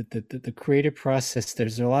 the creative process.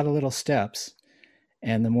 There's a lot of little steps,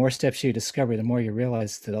 and the more steps you discover, the more you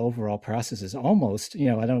realize that the overall process is almost,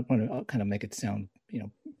 I don't want to kind of make it sound,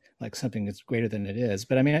 like something that's greater than it is,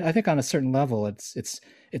 but I mean, I think on a certain level, it's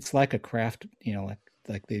like a craft,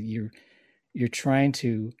 you're trying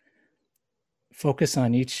to focus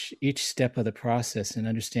on each step of the process and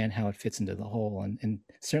understand how it fits into the whole. And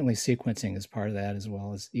certainly sequencing is part of that, as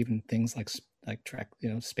well as even things like track,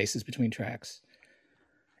 spaces between tracks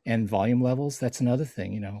and volume levels. That's another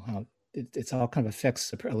thing, how it's all kind of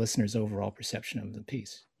affects a listener's overall perception of the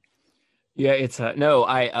piece. Yeah, it's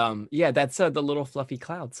that's the Little Fluffy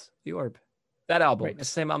Clouds, the Orb. That album, right. It's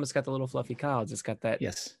the same album. It's got the Little Fluffy Clouds. It's got that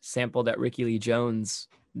sample that Ricky Lee Jones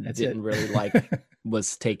really like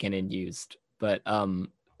was taken and used. But and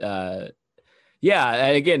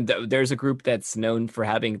again, there's a group that's known for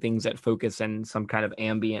having things that focus in some kind of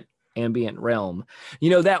ambient realm.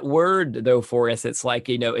 That word though, for us, it's like,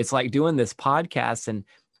 it's like doing this podcast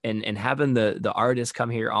and having the artist come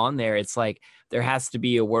here on there. It's like there has to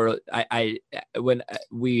be a word. When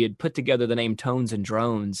we had put together the name Tones and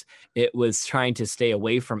Drones, it was trying to stay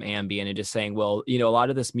away from ambient and just saying, well, a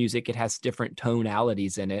lot of this music, it has different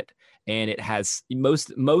tonalities in it, and it has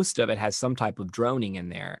most of it has some type of droning in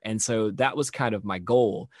there. And so that was kind of my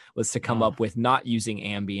goal, was to come up with not using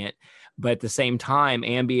ambient, but at the same time,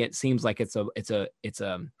 ambient seems like it's a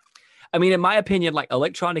I mean, in my opinion, like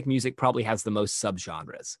electronic music probably has the most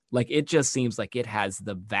subgenres. Like it just seems like it has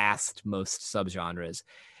the vast most subgenres.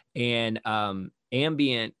 And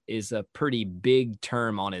ambient is a pretty big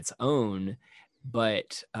term on its own,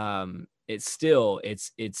 but it's still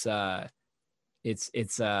there's a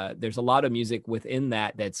lot of music within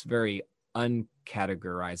that that's very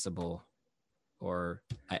uncategorizable. Or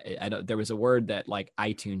I don't, there was a word that like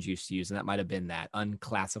iTunes used to use, and that might have been that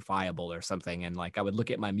unclassifiable or something. And like I would look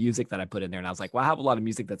at my music that I put in there, and I was like, well, I have a lot of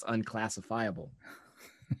music that's unclassifiable.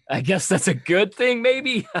 I guess that's a good thing,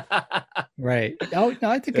 maybe. Right. Oh no,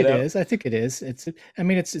 I think it is. I think it is. I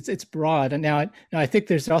mean, it's broad. And now I think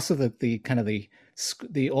there's also the kind of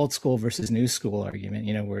the old school versus new school argument.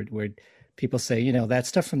 You know, where people say, you know, that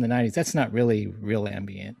stuff from the '90s, that's not really real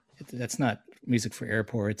ambient. That's not music for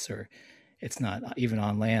airports, or it's not even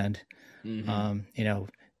on land. Mm-hmm. You know,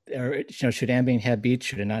 or you know, should ambient have beats?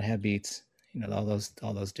 Should it not have beats? You know,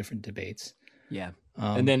 all those different debates. Yeah.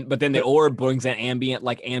 But then the orb brings in ambient,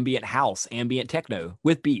 like ambient house, ambient techno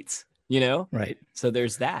with beats, you know? Right. So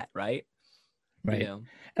there's that, right? Right. You know?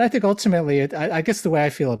 And I think ultimately, I guess the way I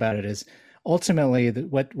feel about it is ultimately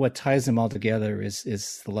what ties them all together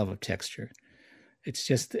is the love of texture. It's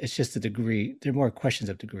just a degree. They're more questions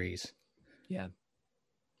of degrees. Yeah.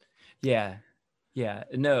 Yeah. Yeah,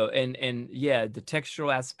 no, and yeah, the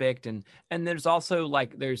textural aspect, and there's also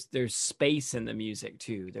like there's space in the music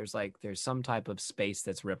too. There's some type of space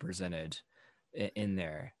that's represented in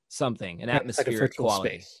there, something, an atmospheric like quality,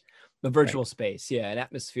 space. The virtual space, yeah, an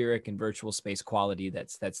atmospheric and virtual space quality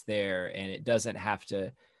that's there, and it doesn't have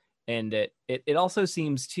to, and it also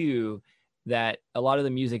seems too that a lot of the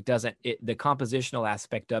music doesn't, the compositional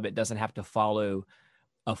aspect of it doesn't have to follow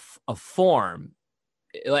a form.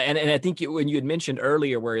 And I think when you had mentioned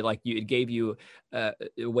earlier where like it gave you a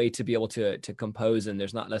way to be able to compose, and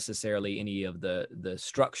there's not necessarily any of the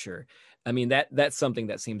structure. I mean, that's something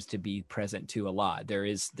that seems to be present too a lot. There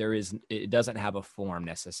is it doesn't have a form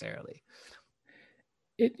necessarily.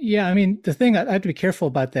 Yeah, I mean, the thing I have to be careful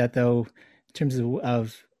about that though, in terms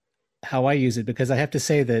of how I use it, because I have to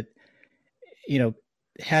say that, you know,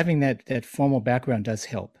 having that formal background does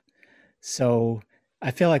help. So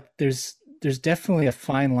I feel like there's definitely a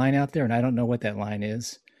fine line out there, and I don't know what that line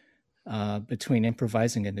is between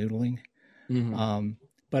improvising and noodling. Mm-hmm.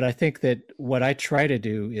 But I think that what I try to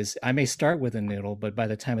do is I may start with a noodle, but by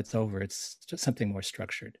the time it's over, it's just something more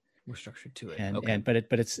structured. More structured to it. And okay.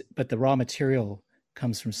 but the raw material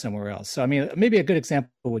comes from somewhere else. So I mean, maybe a good example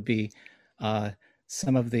would be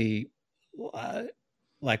some of the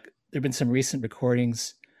like there've been some recent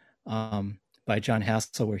recordings by John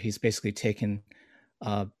Hassel where he's basically taken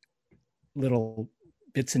little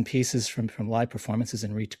bits and pieces from live performances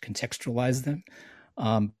and recontextualized them.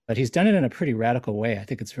 But he's done it in a pretty radical way. I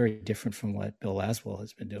think it's very different from what Bill Laswell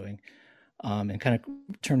has been doing, and kind of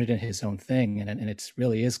turned it into his own thing. And it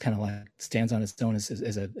really is kind of like stands on its own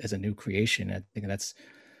as a new creation. I think that's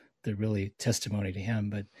the really testimony to him.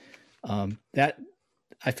 But that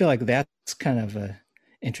I feel like that's kind of a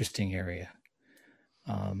interesting area.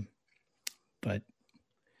 But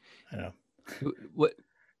I don't know. What?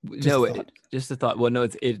 Just a thought. Well, no,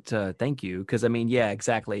 thank you. Cause I mean, yeah,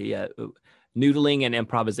 exactly. Yeah. Noodling and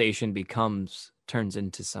improvisation turns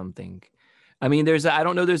into something. I mean, there's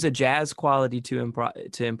a jazz quality to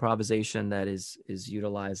improvisation that is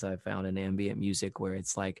utilized. I found in ambient music where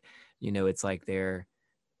it's like, you know, it's like you're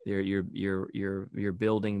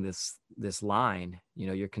building this line, you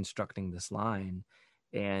know, you're constructing this line,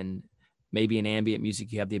 and maybe in ambient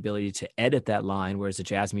music, you have the ability to edit that line, whereas a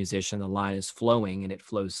jazz musician, the line is flowing and it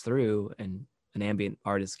flows through, and an ambient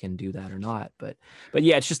artist can do that or not. But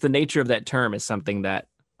yeah, it's just the nature of that term is something that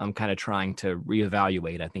I'm kind of trying to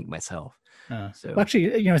reevaluate, I think, myself. Well,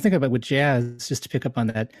 actually, you know, think about with jazz, just to pick up on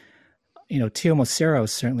that, you know, Tio Macero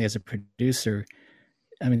certainly as a producer,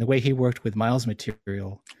 I mean, the way he worked with Miles'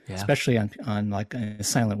 material, especially on like in a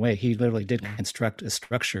silent way, he literally did construct a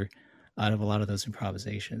structure out of a lot of those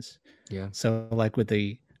improvisations. Yeah. So like with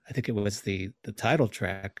I think it was the title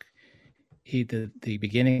track, the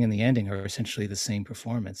beginning and the ending are essentially the same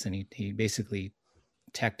performance. And he basically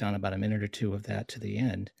tacked on about a minute or two of that to the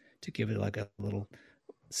end to give it like a little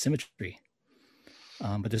symmetry.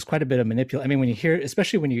 But there's quite a bit of manipulation. I mean,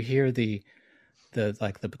 especially when you hear the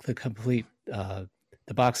complete,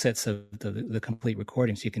 the box sets of the complete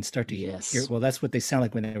recordings, you can start to hear, well, that's what they sound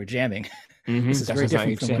like when they were jamming. Mm-hmm. This is very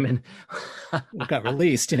different from what got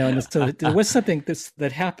released, you know, and so there was something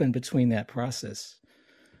that happened between that process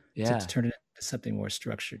to turn it into something more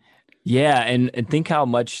structured. Yeah, and think how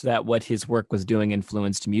much that what his work was doing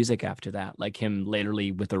influenced music after that, like him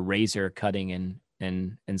literally with a razor cutting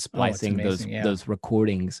and splicing those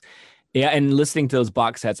recordings. Yeah, and listening to those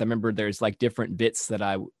box sets, I remember there's like different bits that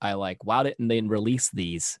I like wowed it, and then released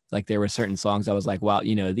these. Like there were certain songs I was like, wow,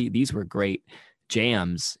 these were great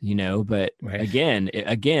jams, but Right. again,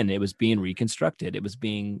 it was being reconstructed. It was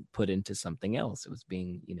being put into something else. It was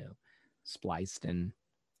being, spliced, and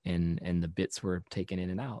the bits were taken in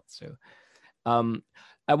and out. So um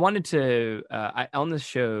I wanted to on this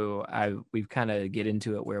show, we've kind of get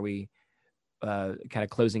into it where we kind of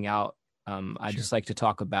closing out. I Sure. just like to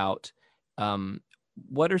talk about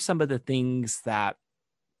what are some of the things that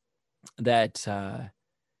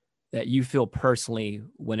that you feel personally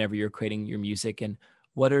whenever you're creating your music, and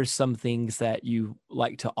what are some things that you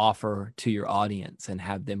like to offer to your audience and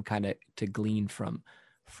have them kind of to glean from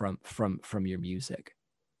your music.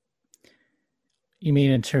 You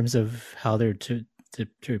mean in terms of how they're to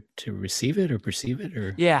receive it or perceive it,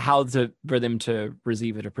 or? Yeah, for them to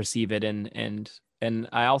receive it or perceive it, and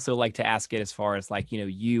I also like to ask it as far as like,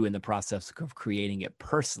 you in the process of creating it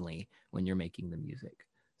personally when you're making the music.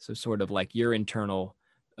 So sort of like your internal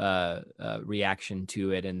reaction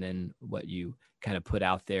to it, and then what you kind of put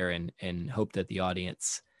out there, and hope that the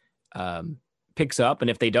audience picks up. And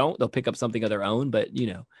if they don't, they'll pick up something of their own. But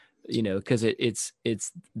because it's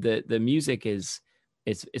the music is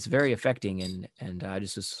it's very affecting, and I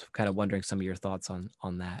just was kind of wondering some of your thoughts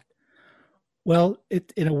on that. Well,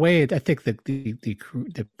 in a way, I think that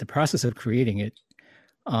the process of creating it,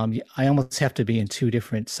 I almost have to be in two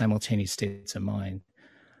different simultaneous states of mind.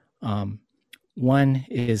 One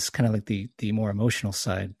is kind of like the more emotional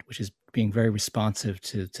side, which is being very responsive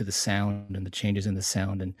to the sound and the changes in the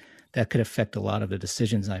sound, and that could affect a lot of the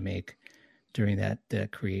decisions I make during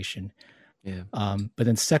that creation. Yeah. But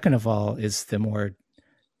then, second of all, is the more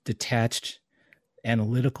detached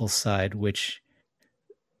analytical side, which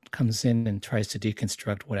comes in and tries to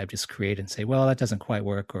deconstruct what I've just created and say, well, that doesn't quite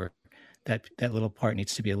work, or that little part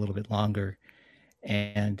needs to be a little bit longer.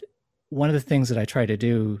 And one of the things that I try to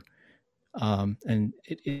do, and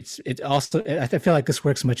it also, I feel like this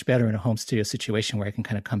works much better in a home studio situation where I can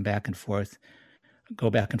kind of come back and forth, go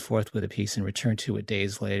back and forth with a piece and return to it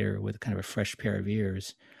days later with kind of a fresh pair of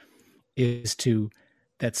ears, is to,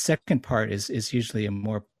 that second part is usually a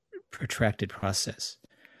more protracted process.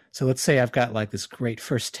 So let's say I've got like this great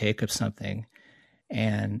first take of something,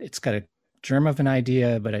 and it's got a germ of an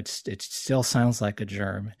idea, but it still sounds like a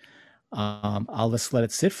germ. I'll just let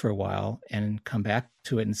it sit for a while and come back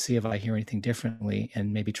to it and see if I hear anything differently,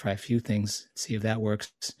 and maybe try a few things, see if that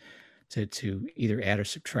works to either add or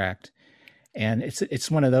subtract. And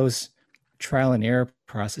it's one of those trial and error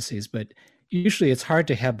processes, but usually it's hard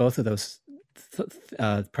to have both of those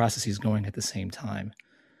processes going at the same time.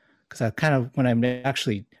 Because I kind of, when I'm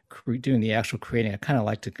actually doing the actual creating, I kind of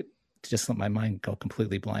like to just let my mind go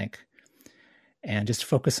completely blank and just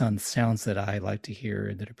focus on the sounds that I like to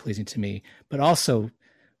hear that are pleasing to me, but also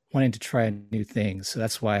wanting to try new things. So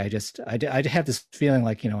that's why I have this feeling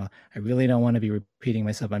like, I really don't want to be repeating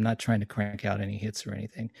myself. I'm not trying to crank out any hits or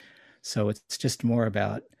anything. So it's just more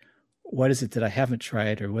about, what is it that I haven't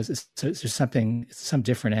tried, or is there some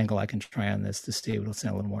different angle I can try on this to see if it'll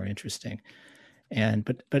sound a little more interesting. And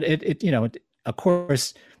but it of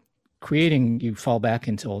course, creating, you fall back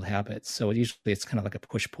into old habits. So usually it's kind of like a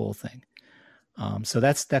push-pull thing. So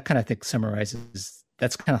that kind of, I think, summarizes,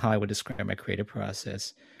 that's kind of how I would describe my creative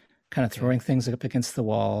process. Kind of throwing things up against the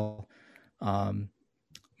wall,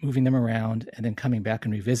 moving them around, and then coming back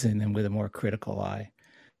and revisiting them with a more critical eye.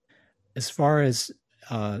 As far as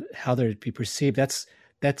how they're to be perceived, that's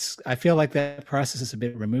I feel like that process is a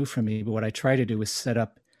bit removed from me. But what I try to do is set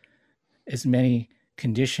up as many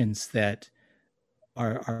conditions that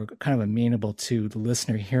are kind of amenable to the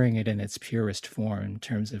listener hearing it in its purest form in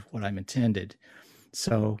terms of what I'm intended.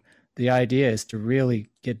 So the idea is to really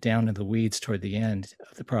get down to the weeds toward the end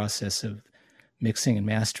of the process of mixing and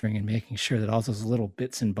mastering, and making sure that all those little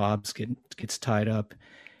bits and bobs gets tied up,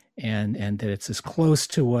 and that it's as close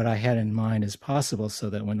to what I had in mind as possible, so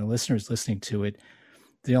that when the listener is listening to it,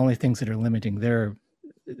 the only things that are limiting their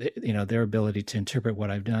ability to interpret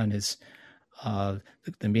what I've done is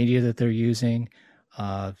the media that they're using,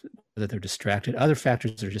 that they're distracted. Other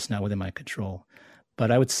factors are just not within my control. But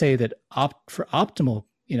I would say that for optimal,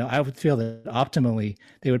 I would feel that optimally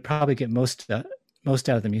they would probably get most out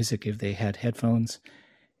of the music if they had headphones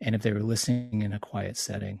and if they were listening in a quiet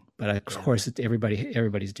setting. But of course,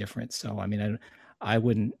 everybody's different. So I mean, I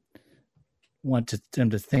wouldn't want them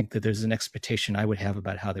to think that there's an expectation I would have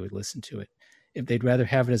about how they would listen to it. If they'd rather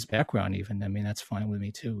have it as background, even, I mean, that's fine with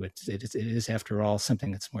me too. It is after all something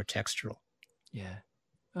that's more textural. Yeah.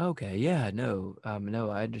 Okay. Yeah. No. No.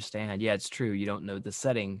 I understand. Yeah, it's true. You don't know the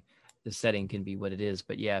setting. The setting can be what it is.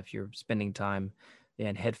 But yeah, if you're spending time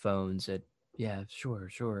and headphones. Yeah, sure.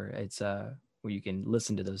 It's where you can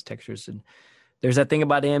listen to those textures. And there's that thing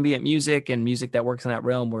about ambient music and music that works in that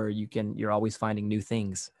realm where you're always finding new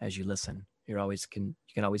things as you listen. You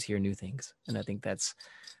can always hear new things. And I think that's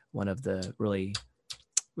one of the really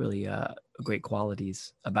great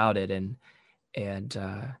qualities about it. And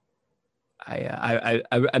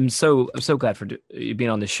I'm so glad for you being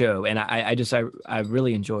on the show. And I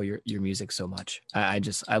really enjoy your music so much. I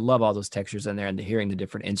love all those textures in there and hearing the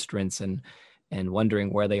different instruments and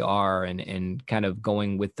wondering where they are and kind of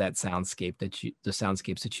going with that soundscape the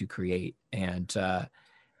soundscapes that you create. And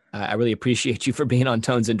I really appreciate you for being on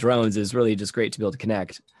Tones and Drones. It's really just great to be able to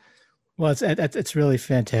connect. Well, it's really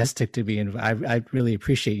fantastic to be I really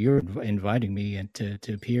appreciate your inviting me and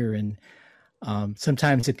to appear. And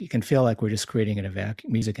sometimes it can feel like we're just creating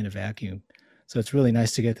music in a vacuum. So it's really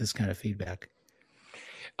nice to get this kind of feedback.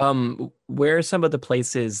 Where are some of the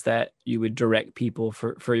places that you would direct people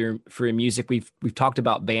for your music? We've talked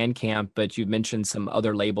about Bandcamp, but you've mentioned some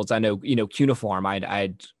other labels. I know, Cuneiform,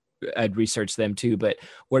 I'd researched them too, but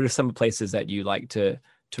what are some places that you like to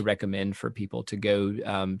recommend for people to go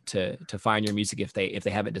to find your music if they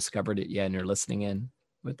haven't discovered it yet and are listening in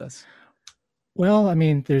with us? Well, I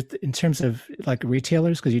mean, there's in terms of like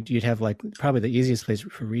retailers, because you'd have like probably the easiest place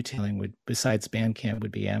for retailing besides Bandcamp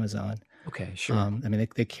would be Amazon. Okay, sure. I mean,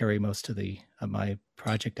 they carry most of my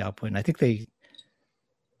project output, and I think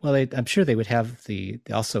I'm sure they would have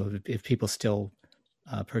also if people still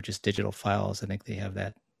purchase digital files, I think they have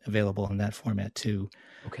that available in that format too.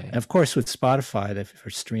 Okay. And of course, with Spotify for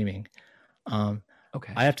streaming.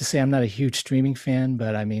 Okay. I have to say I'm not a huge streaming fan,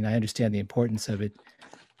 but I mean, I understand the importance of it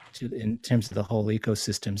in terms of the whole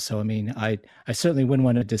ecosystem. So, I mean, I certainly wouldn't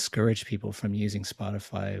want to discourage people from using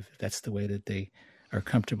Spotify if that's the way that they are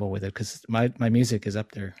comfortable with it, because my music is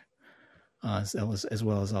up there as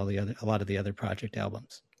well as a lot of the other project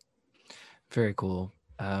albums. Very cool.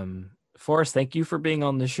 Forrest, thank you for being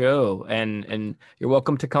on the show, and you're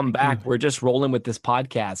welcome to come back. We're just rolling with this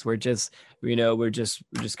podcast. We're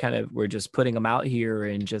just putting them out here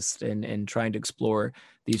and trying to explore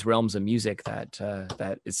these realms of music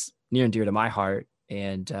that is near and dear to my heart.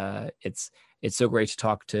 And it's so great to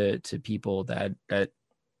talk to people that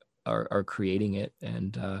are creating it.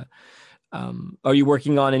 And are you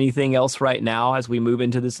working on anything else right now as we move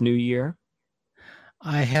into this new year?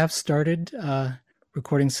 I have started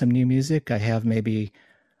recording some new music. I have maybe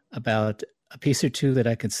about a piece or two that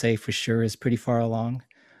I could say for sure is pretty far along.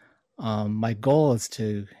 My goal is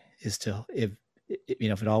to if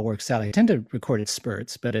it all works out, I tend to record in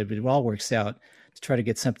spurts, but if it all works out, to try to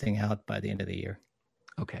get something out by the end of the year.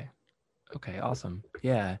 Okay, awesome.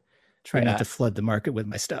 Yeah. Try not to flood the market with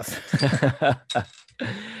my stuff.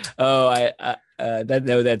 That's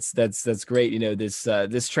great.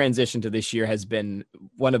 This transition to this year has been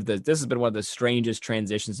one of the strangest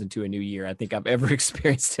transitions into a new year I think I've ever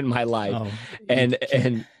experienced in my life. Oh, and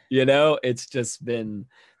it's just been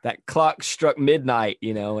that clock struck midnight,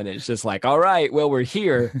 and it's just like, all right, well, we're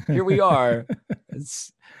here we are.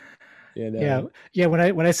 It's, Yeah.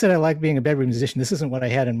 When I said I like being a bedroom musician, this isn't what I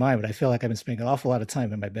had in mind, but I feel like I've been spending an awful lot of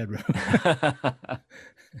time in my bedroom.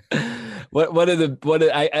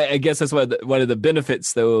 I guess that's one of the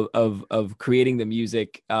benefits though of creating the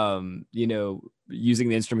music, using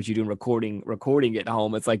the instruments you do and recording at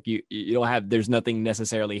home. It's like you don't have, there's nothing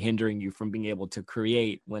necessarily hindering you from being able to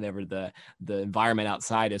create whenever the environment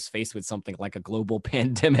outside is faced with something like a global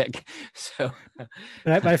pandemic. So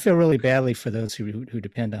but I feel really badly for those who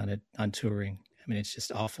depend on it, on touring. I mean, it's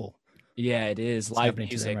just awful. Yeah, it is. Live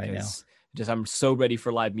music right now. I'm so ready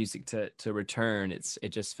for live music to return. It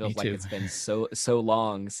just feels like it's been so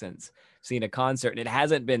long since seeing a concert, and it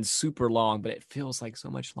hasn't been super long, but it feels like so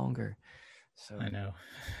much longer. So I know.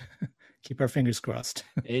 Keep our fingers crossed.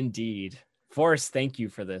 Indeed. Forrest, thank you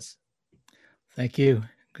for this. Thank you.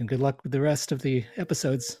 And good luck with the rest of the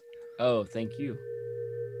episodes. Oh, thank you.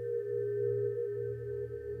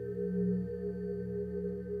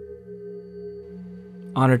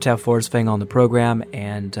 Honored to have Forrest Fang on the program,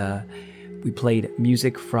 and we played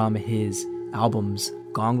music from his albums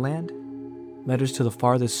Gongland, Letters to the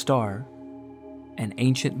Farthest Star, and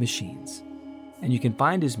Ancient Machines. And you can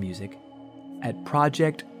find his music at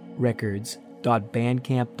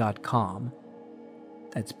projectrecords.bandcamp.com.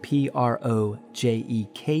 That's PROJEKT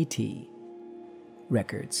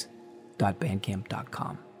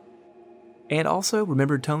records.bandcamp.com. And also,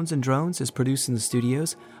 remember, Tones and Drones is produced in the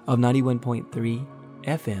studios of 91.3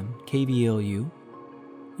 FM KVLU.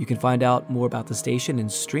 You can find out more about the station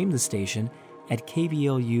and stream the station at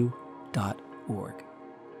kvlu.org.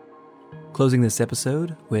 Closing this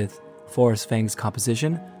episode with Forrest Fang's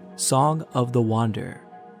composition, Song of the Wanderer.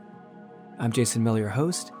 I'm Jason Miller, your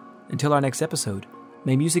host. Until our next episode,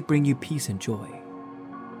 may music bring you peace and joy.